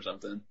section or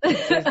something.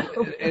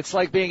 It's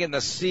like being in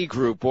the C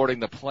group boarding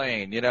the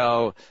plane,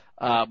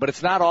 but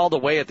it's not all the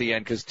way at the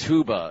end because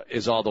tuba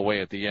is all the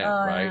way at the end,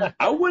 right? Yeah.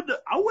 I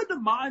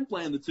wouldn't mind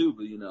playing the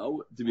tuba,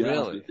 to be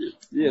honest with you.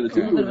 Yeah, the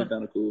tuba would be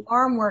kind of cool.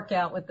 Arm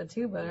workout with the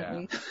tuba at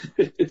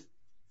least.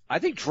 I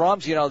think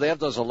drums, they have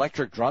those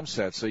electric drum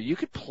sets, so you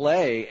could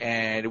play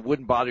and it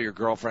wouldn't bother your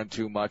girlfriend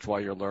too much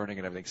while you're learning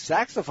and everything.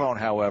 Saxophone,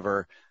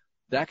 however,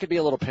 that could be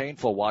a little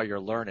painful while you're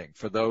learning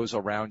for those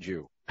around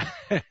you.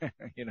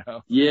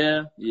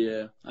 Yeah.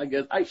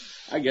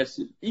 I guess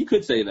you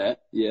could say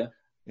that. Yeah.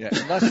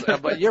 Yeah,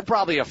 but you're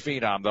probably a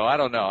phenom, though. I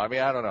don't know. I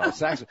don't know.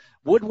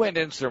 Woodwind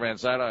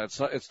instruments. I don't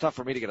know. It's tough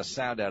for me to get a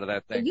sound out of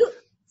that thing.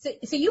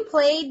 So you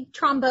played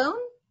trombone?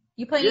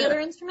 You play any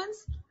other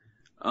instruments?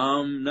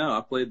 No,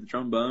 I played the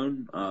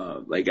trombone.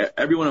 Like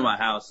everyone in my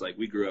house, like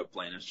we grew up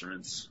playing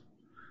instruments.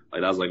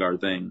 Like that was like our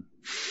thing.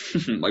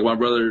 Like my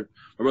brother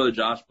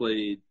Josh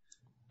played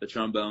the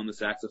trombone, the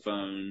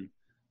saxophone,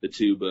 the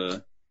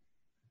tuba.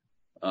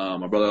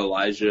 My brother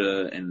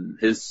Elijah and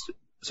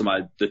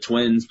the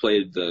twins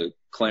played the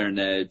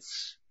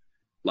clarinets.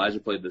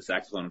 Elijah played the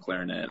saxophone and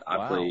clarinet.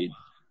 I played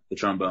the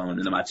trombone.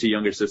 And then my two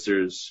younger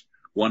sisters,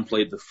 one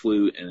played the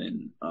flute and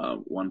then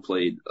one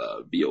played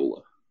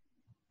viola.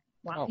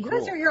 Wow. You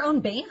guys are your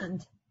own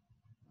band.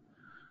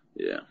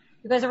 Yeah.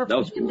 You guys ever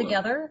put them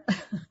together?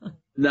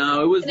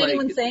 No, it was Did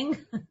anyone sing?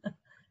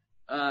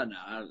 No, I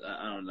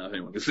don't know if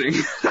anyone can sing.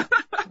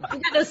 We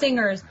got no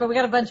singers, but we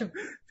got a bunch of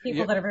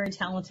people that are very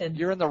talented.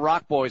 You're in the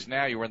Rock Boys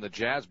now. You were in the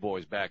Jazz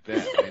Boys back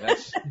then.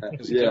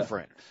 That's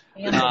different.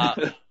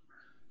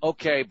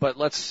 Okay,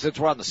 but since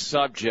we're on the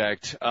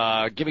subject,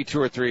 give me 2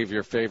 or 3 of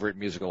your favorite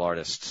musical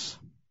artists.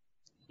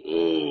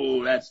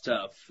 Oh, that's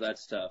tough.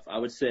 I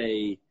would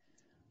say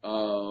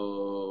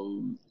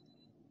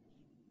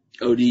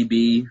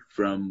ODB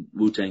from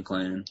Wu-Tang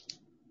Clan.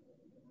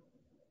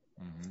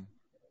 Mm-hmm.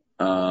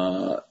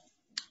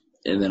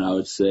 And then I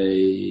would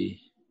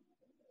say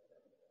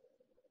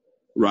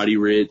Roddy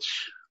Ricch.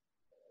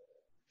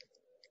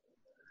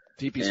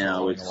 DP's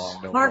following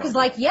along. Mark is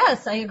like,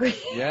 yes, I agree.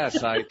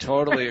 Yes, I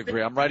totally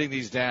agree. I'm writing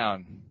these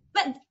down.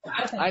 But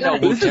I know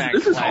Wu-Tang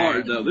This is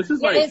hard, though. This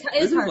is hard. This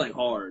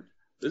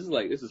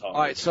is hard.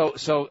 All right,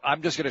 so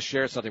I'm just going to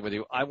share something with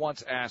you. I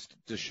once asked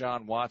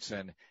Deshaun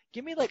Watson,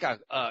 give me like a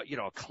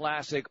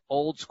classic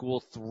old school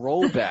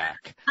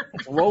throwback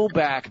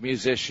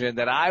musician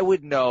that I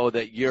would know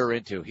that you're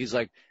into. He's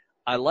like,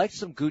 I like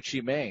some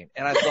Gucci Mane.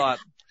 And I thought,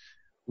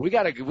 we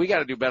gotta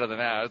do better than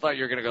that. I thought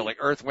you were going to go like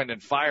Earth, Wind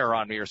and Fire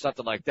on me or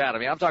something like that. I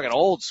mean, I'm talking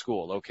old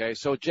school. Okay.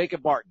 So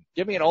Jacob Martin,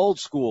 give me an old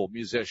school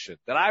musician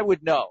that I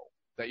would know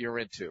that you're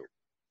into.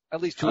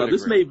 At least 2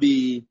 This may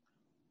be,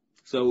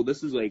 so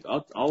this is like,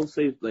 I'll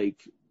say like,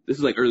 this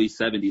is like early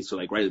 70s, so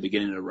like right at the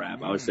beginning of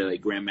rap. I would say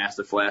like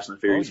Grandmaster Flash and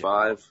the Furious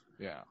 5.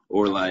 Yeah.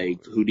 Or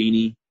like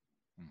Houdini.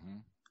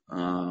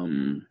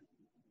 Mm-hmm.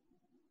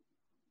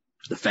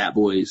 The Fat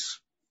Boys.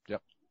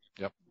 Yep.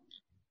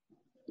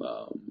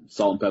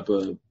 Salt and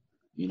Pepper,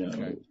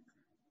 Okay.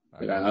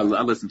 Like I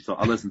listen to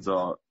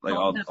like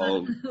all.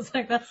 I was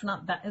like, that's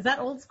not that. Is that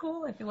old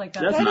school? I feel like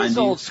that's 90s.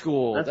 Old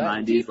school. That's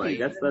 90s. Like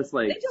that's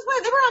like.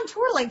 They were on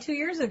tour like 2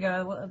 years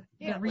ago.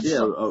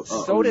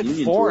 So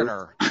did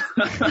Foreigner.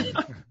 It's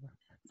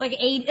like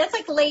that's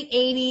like late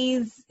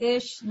 80s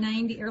ish,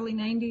 early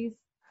 90s.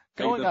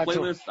 Going on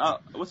playlist.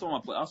 What's on my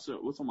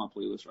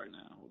playlist right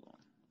now? Hold on.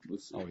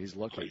 Oh, he's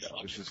looking.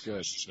 This is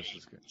good.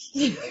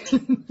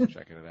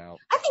 Checking it out.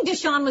 I think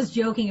Deshaun was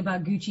joking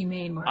about Gucci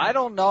Mane, Mark. I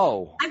don't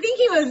know. I think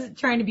he was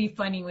trying to be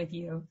funny with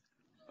you.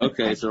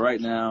 Okay, so right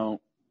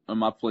now on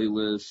my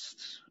playlist,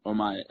 on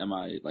my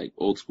like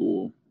old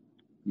school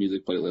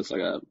music playlist, I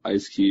got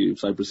Ice Cube,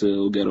 Cypress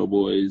Hill, Ghetto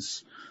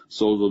Boys,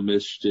 Soul of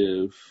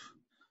Mischief,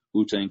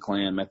 Wu-Tang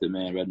Clan, Method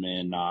Man,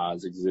 Redman,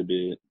 Nas,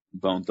 Exhibit,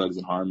 Bone Thugs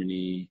and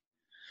Harmony,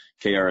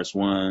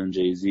 KRS-One,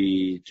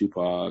 Jay-Z,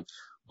 Tupac,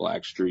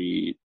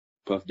 Blackstreet,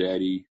 Puff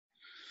Daddy,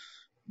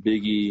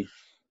 Biggie,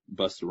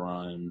 Busta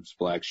Rhymes,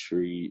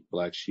 Blackstreet,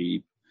 Black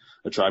Sheep,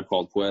 A Tribe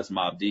Called Quest,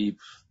 Mobb Deep,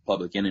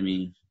 Public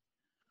Enemy.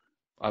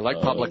 I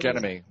like Public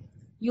Enemy.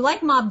 You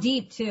like Mobb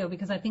Deep too,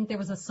 because I think there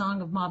was a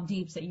song of Mobb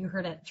Deep's that you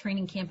heard at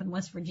training camp in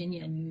West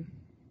Virginia, and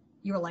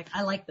you were like,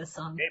 I like this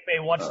song. Hey,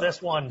 watch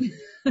this one.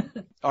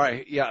 All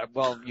right, yeah,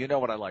 well, you know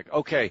what I like.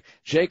 Okay,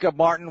 Jacob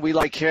Martin, we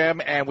like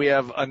him, and we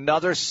have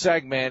another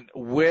segment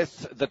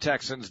with the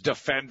Texans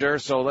defender,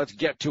 so let's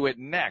get to it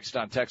next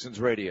on Texans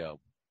Radio.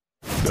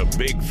 The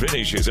Big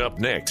Finish is up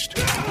next.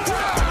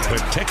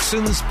 The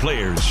Texans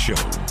Players Show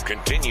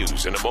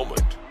continues in a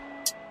moment.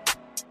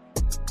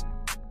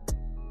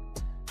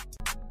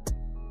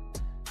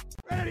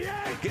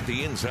 Get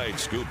the inside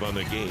scoop on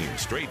the game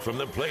straight from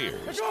the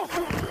players.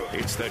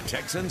 It's the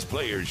Texans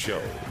Players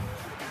Show.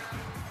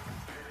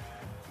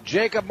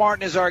 Jacob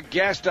Martin is our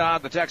guest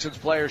on the Texans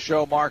Players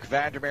Show. Mark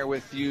Vandermeer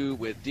with you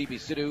with DP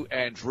Sidhu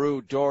and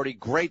Drew Doherty.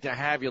 Great to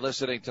have you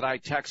listening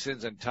tonight.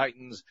 Texans and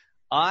Titans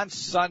on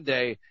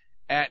Sunday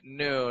at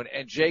noon.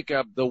 And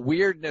Jacob, the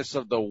weirdness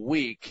of the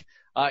week.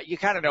 You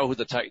kind of know who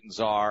the Titans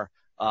are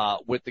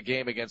with the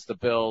game against the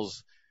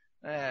Bills.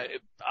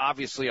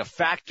 Obviously a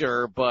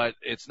factor, but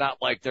it's not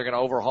like they're going to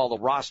overhaul the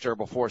roster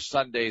before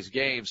Sunday's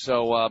game.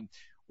 So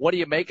what do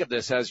you make of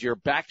this as you're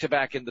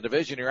back-to-back in the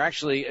division? You're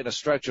actually in a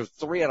stretch of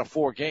 3 out of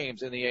 4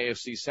 games in the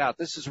AFC South.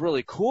 This is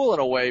really cool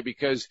in a way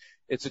because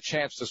it's a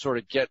chance to sort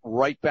of get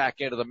right back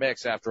into the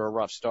mix after a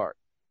rough start.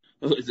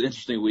 It's an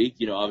interesting week,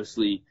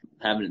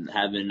 having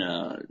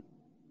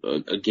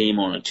a game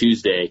on a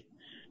Tuesday,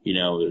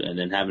 and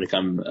then having to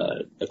come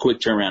a quick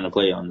turnaround and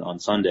play on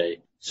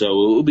Sunday. So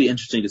it will be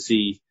interesting to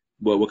see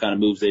what kind of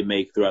moves they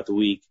make throughout the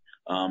week.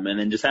 And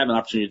then just having an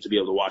opportunity to be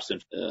able to watch them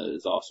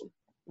is awesome.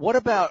 What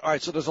about, all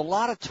right, so there's a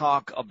lot of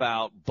talk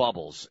about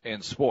bubbles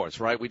in sports,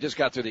 right? We just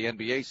got through the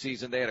NBA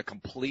season. They had a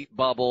complete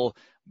bubble.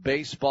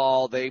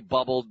 Baseball, they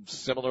bubbled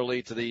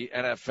similarly to the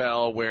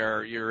NFL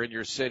where you're in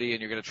your city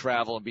and you're going to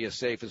travel and be as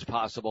safe as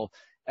possible.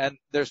 And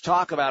there's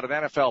talk about an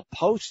NFL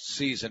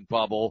postseason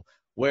bubble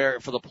where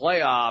for the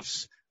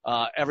playoffs,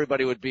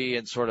 everybody would be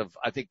in sort of,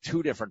 I think,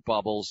 2 different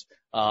bubbles,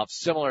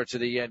 similar to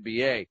the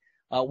NBA.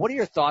 What are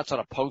your thoughts on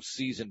a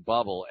postseason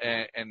bubble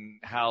and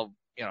how,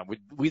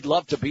 we'd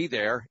love to be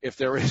there if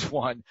there is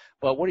one,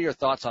 but what are your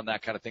thoughts on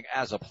that kind of thing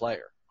as a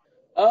player?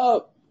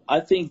 I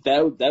think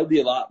that would be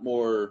a lot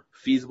more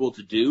feasible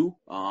to do.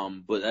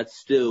 But that's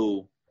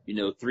still,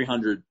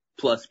 300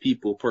 plus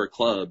people per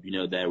club,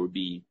 that would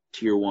be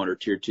tier 1 or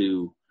tier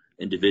 2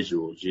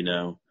 individuals,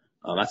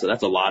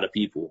 that's a lot of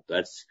people.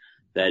 That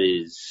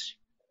is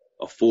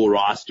a full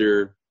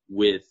roster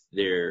with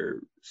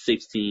their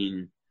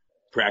 16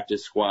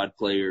 practice squad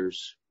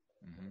players.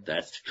 Mm-hmm.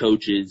 That's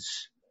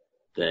coaches.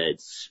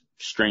 That's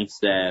strength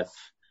staff,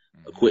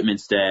 equipment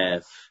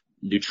staff,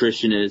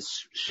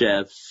 nutritionists,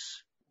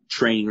 chefs,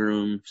 training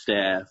room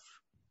staff,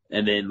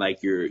 and then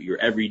like your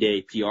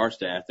everyday PR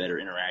staff that are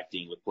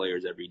interacting with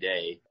players every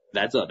day.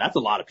 That's a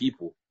lot of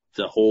people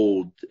to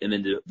hold, and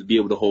then to be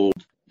able to hold.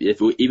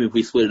 Even if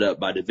we split it up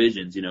by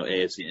divisions,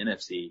 AFC and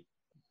NFC,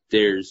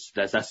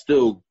 that's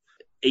still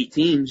 8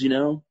 teams,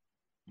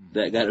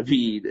 that got to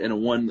be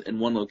in one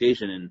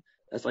location, and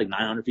that's like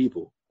 900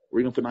 people.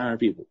 We're gonna put 900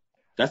 people.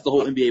 That's the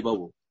whole NBA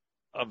bubble.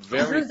 On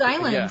Drew's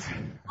Island. Yeah.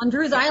 On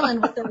Drew's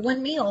Island with their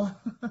one meal.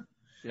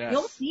 Yes. You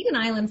don't need an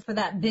island for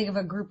that big of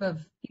a group of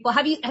people.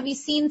 Have you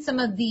seen some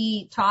of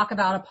the talk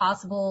about a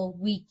possible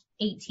week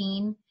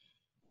 18?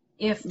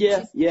 If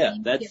that's get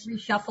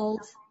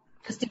reshuffled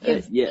just to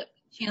give a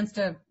chance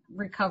to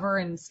recover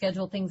and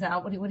schedule things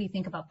out. What do you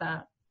think about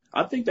that?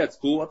 I think that's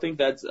cool. I think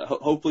that's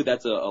hopefully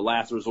that's a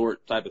last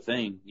resort type of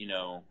thing,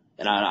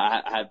 And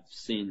I have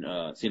seen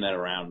that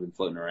around and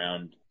floating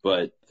around.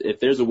 But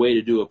if there's a way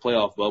to do a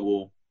playoff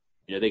bubble,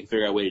 they can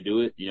figure out a way to do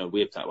it.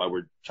 We have time while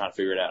we're trying to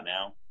figure it out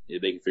now.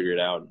 They can figure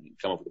it out and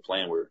come up with a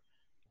plan where,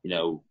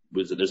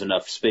 there's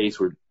enough space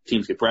where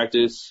teams can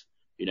practice,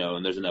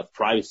 and there's enough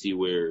privacy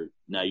where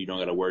now you don't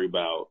got to worry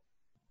about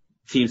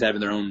teams having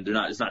their own.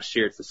 It's not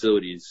shared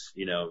facilities,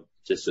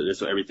 just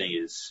so everything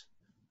is.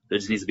 There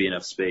just needs to be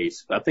enough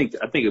space. But I think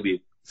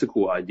it's a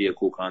cool idea,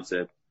 cool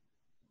concept.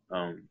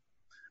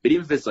 But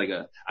even if it's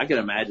I can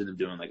imagine them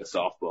doing like a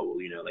soft bubble,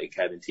 like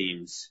having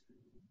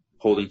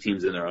holding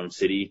teams in their own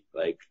city,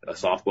 like a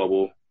soft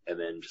bubble, and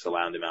then just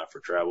allowing them out for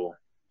travel.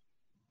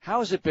 How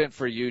has it been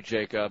for you,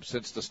 Jacob,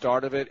 since the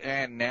start of it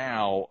and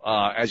now,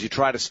 as you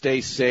try to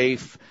stay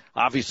safe?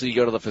 Obviously, you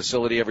go to the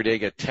facility every day,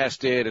 get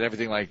tested and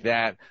everything like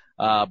that.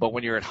 But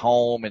when you're at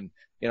home and,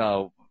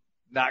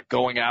 not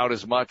going out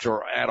as much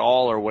or at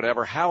all or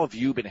whatever, how have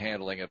you been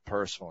handling it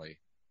personally?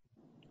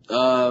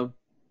 Kind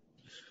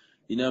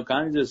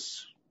of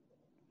just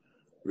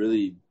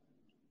really,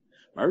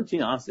 my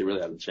routine honestly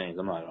really hasn't changed.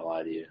 I'm not gonna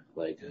lie to you.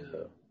 Like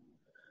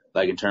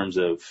in terms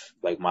of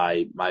like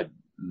my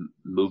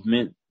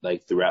movement,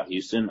 like throughout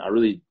Houston, I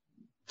really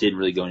didn't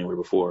really go anywhere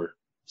before.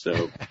 So,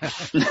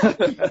 and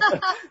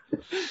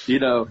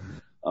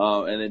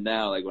then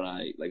now, like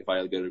if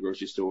I go to the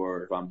grocery store,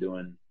 or if I'm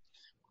doing,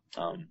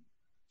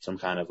 some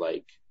kind of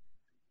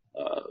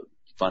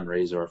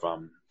fundraiser, or if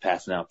I'm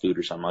passing out food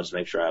or something, I'll just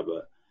make sure I have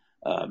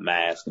a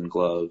mask and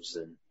gloves,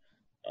 and,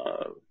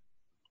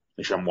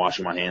 make sure I'm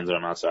washing my hands when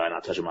I'm outside,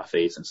 not touching my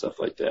face and stuff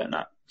like that,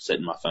 not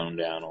setting my phone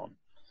down on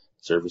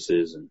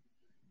surfaces, and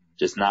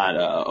just not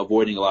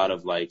avoiding a lot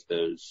of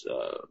those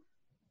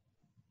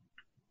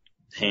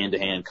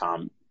hand-to-hand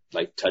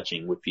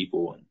touching with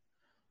people and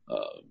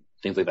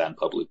things like that in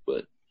public.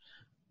 But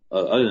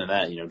other than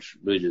that,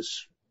 really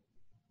just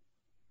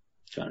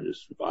kind of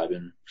just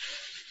vibing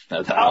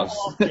at the house.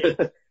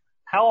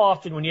 How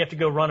often when you have to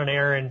go run an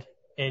errand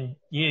and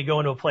you need to go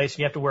into a place and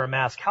you have to wear a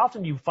mask, how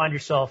often do you find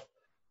yourself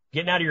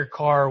getting out of your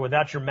car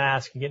without your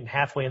mask and getting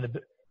halfway in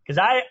the – because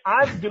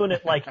I'm doing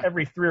it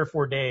every 3 or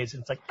 4 days,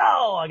 and it's like,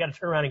 oh, I got to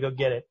turn around and go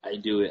get it. I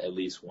do it at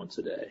least once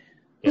a day.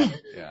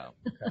 Yeah.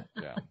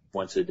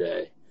 Once a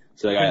day.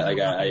 So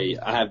I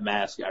have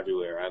masks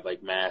everywhere. I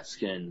have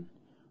masks in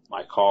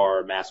my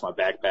car, masks in my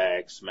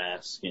backpacks,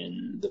 masks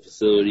in the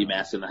facility,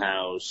 masks in the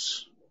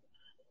house,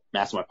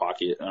 masks in my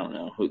pocket. I don't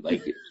know.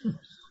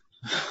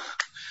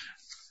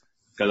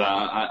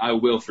 because I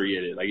will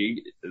forget it. Like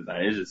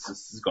it's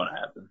just going to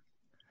happen.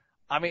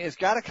 I mean, it's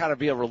got to kind of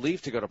be a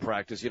relief to go to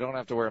practice. You don't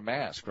have to wear a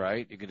mask,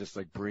 right? You can just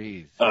like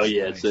breathe. Oh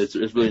yeah, nice. it's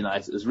really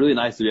nice. It's really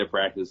nice to be at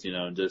practice,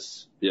 and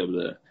just be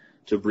able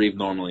to breathe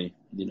normally,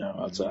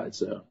 outside.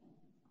 So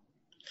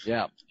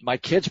yeah, my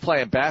kids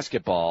playing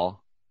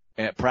basketball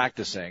and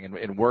practicing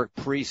and work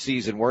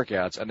preseason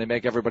workouts, and they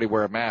make everybody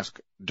wear a mask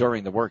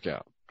during the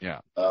workout. Yeah.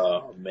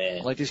 Oh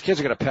man. Like these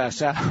kids are gonna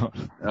pass out.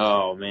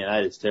 Oh man,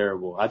 that is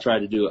terrible. I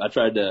tried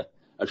to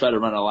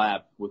run a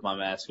lap with my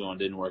mask on,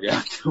 didn't work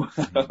out too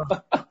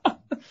well.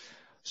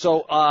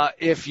 So,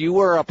 if you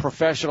were a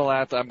professional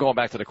athlete, I'm going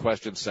back to the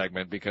question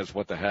segment because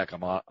what the heck, I'm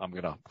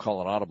going to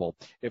call an audible.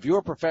 If you were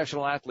a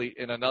professional athlete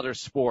in another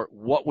sport,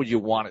 what would you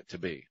want it to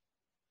be?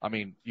 I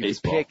mean, you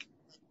could pick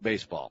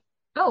baseball.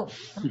 Oh,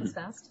 that was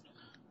fast.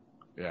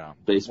 Yeah.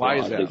 Baseball. Why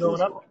is that?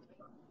 Growing up?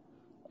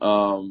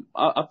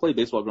 I played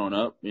baseball growing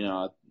up.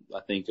 I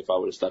think if I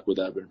would have stuck with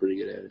that, I'd been pretty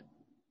good at it.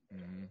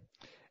 Mm-hmm.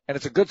 And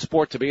it's a good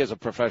sport to be as a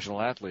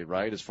professional athlete,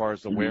 right? As far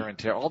as the wear and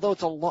tear, although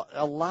it's a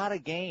lot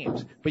of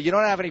games, but you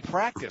don't have any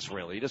practice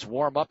really. You just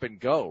warm up and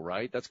go,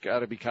 right? That's got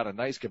to be kind of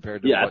nice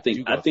compared to what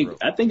you go through.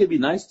 I think it'd be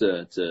nice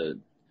to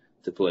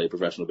play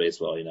professional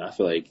baseball. I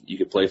feel like you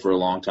could play for a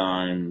long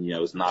time.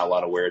 It's not a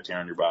lot of wear and tear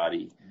on your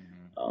body,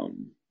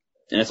 and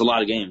it's a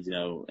lot of games.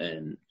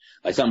 And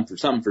like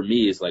something for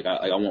me is like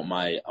I want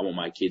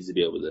my kids to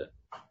be able to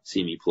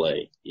see me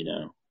play.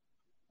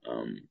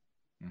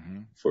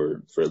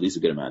 For at least a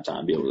good amount of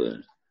time, be able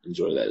to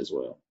enjoy that as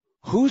well.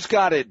 Who's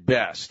got it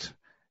best?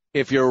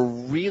 If you're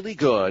really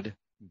good,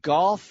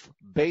 golf,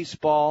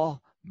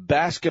 baseball,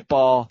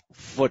 basketball,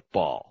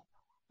 football,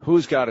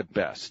 who's got it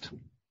best?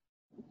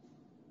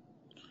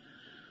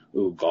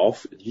 Ooh,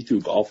 golf. You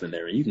threw golf in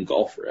there, and you can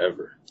golf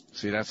forever.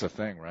 See, that's the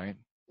thing, right?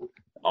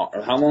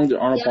 How long did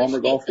Arnold Palmer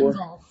golf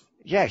for?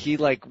 Yeah,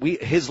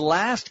 his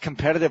last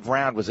competitive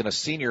round was in a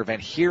senior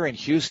event here in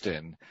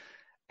Houston.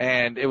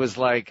 And it was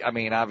like, I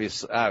mean,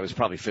 obviously, it was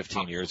probably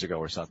 15 years ago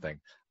or something.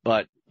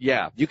 But,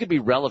 yeah, you could be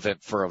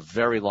relevant for a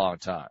very long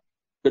time.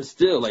 But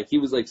still, like, he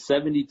was like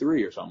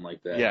 73 or something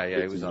like that. Yeah,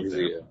 he was up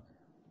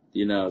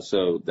there.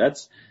 So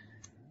that's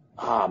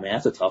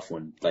a tough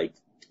one. Like,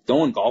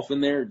 throwing golf in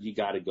there, you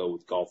got to go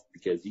with golf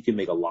because you can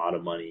make a lot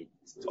of money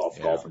off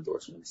golf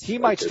endorsements. He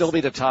might still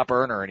be the top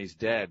earner and he's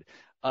dead.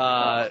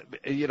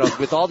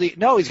 With all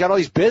he's got all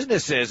these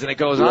businesses and it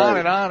goes on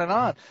and on and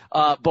on.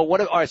 But all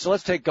right, so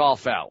let's take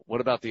golf out.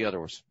 What about the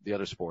other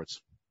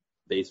sports?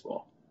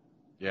 Baseball.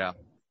 Yeah.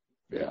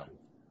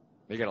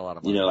 They get a lot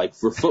of money. Like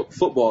for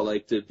football,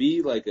 like to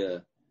be like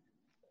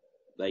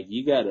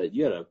you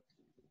gotta,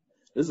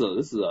 this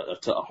is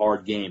a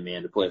hard game,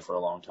 man, to play for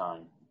a long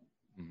time.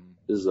 Mm-hmm.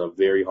 This is a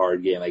very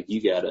hard game. Like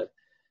you gotta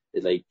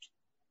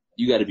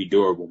be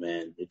durable,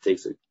 man.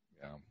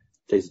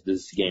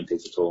 This game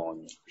takes a toll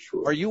on you for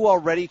sure. Are you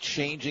already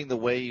changing the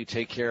way you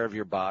take care of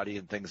your body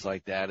and things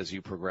like that as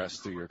you progress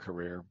through your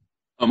career?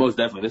 Oh, most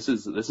definitely. This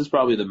is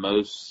probably the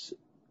most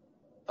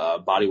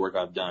body work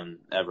I've done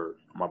ever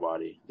on my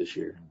body this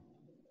year.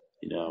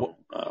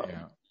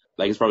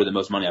 Like it's probably the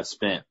most money I've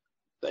spent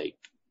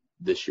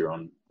this year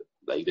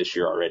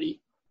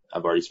already.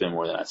 I've already spent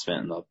more than I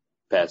spent in the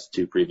past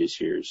 2 previous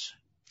years.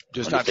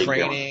 Just on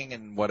training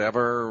and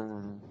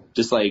whatever.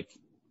 Just like.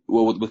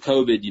 Well, with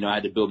COVID, I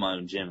had to build my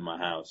own gym in my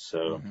house.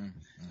 So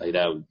like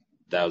that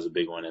was a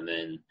big one. And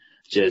then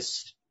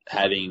just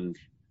having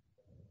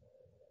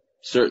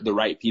the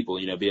right people,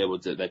 be able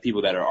to, that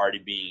people that are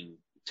already being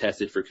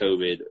tested for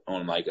COVID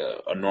on like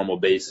a normal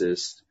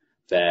basis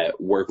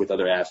that work with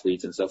other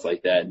athletes and stuff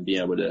like that and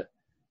being able to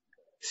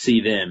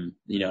see them,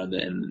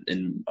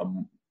 in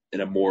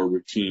a more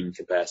routine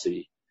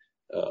capacity,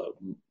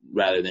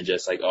 rather than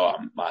just like,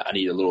 I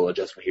need a little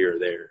adjustment here or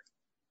there.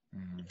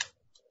 Mm-hmm.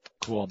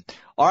 Cool.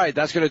 All right,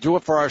 that's going to do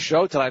it for our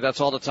show tonight. That's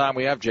all the time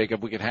we have,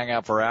 Jacob. We could hang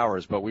out for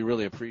hours, but we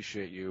really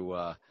appreciate you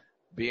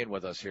being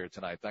with us here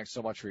tonight. Thanks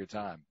so much for your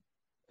time.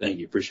 Thank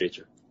you. Appreciate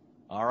you.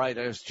 All right,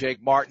 there's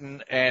Jake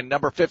Martin and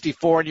number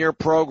 54 in your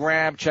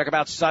program. Check him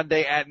out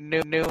Sunday at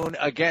noon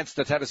against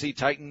the Tennessee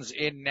Titans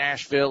in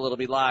Nashville. It'll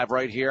be live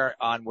right here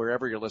on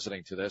wherever you're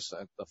listening to this,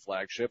 at the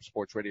flagship,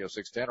 Sports Radio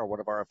 610, or one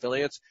of our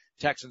affiliates.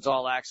 Texans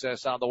All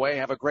Access on the way.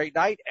 Have a great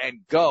night,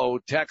 and go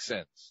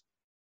Texans.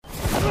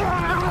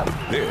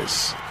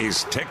 This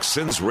is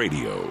Texans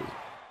Radio.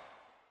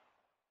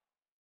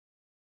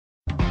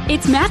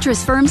 It's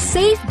Mattress Firm's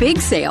Save Big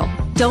Sale.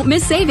 Don't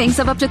miss savings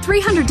of up to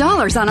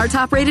 $300 on our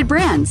top-rated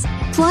brands.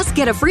 Plus,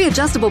 get a free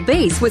adjustable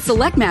base with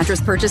select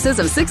mattress purchases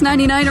of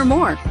 $6.99 or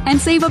more. And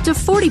save up to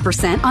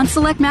 40% on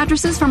select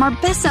mattresses from our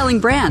best-selling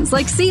brands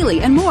like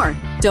Sealy and more.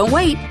 Don't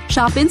wait.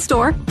 Shop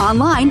in-store,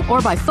 online,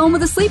 or by phone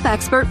with a sleep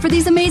expert for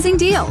these amazing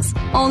deals.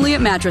 Only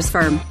at Mattress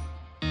Firm.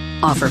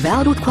 Offer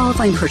valid with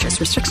qualifying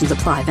purchase. Restrictions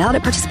apply. Valid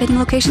at participating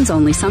locations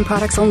only. Some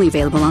products only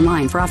available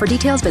online. For offer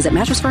details, visit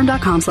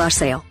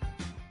mattressfirm.com/sale.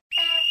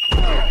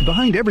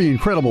 Behind every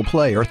incredible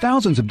play are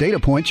thousands of data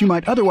points you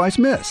might otherwise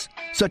miss,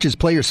 such as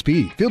player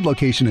speed, field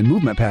location, and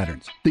movement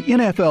patterns. The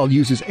NFL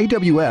uses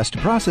AWS to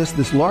process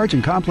this large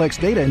and complex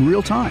data in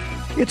real time.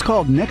 It's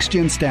called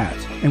Next-Gen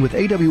Stats, and with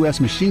AWS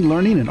machine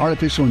learning and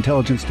artificial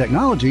intelligence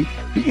technology,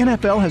 the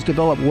NFL has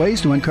developed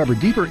ways to uncover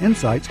deeper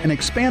insights and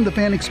expand the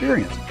fan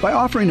experience by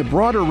offering a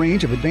broader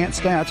range of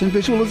advanced stats and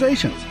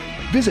visualizations.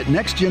 Visit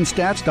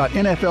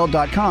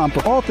nextgenstats.nfl.com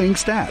for all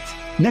things stats.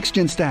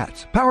 Next-Gen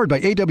Stats, powered by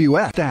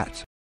AWS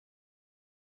Stats.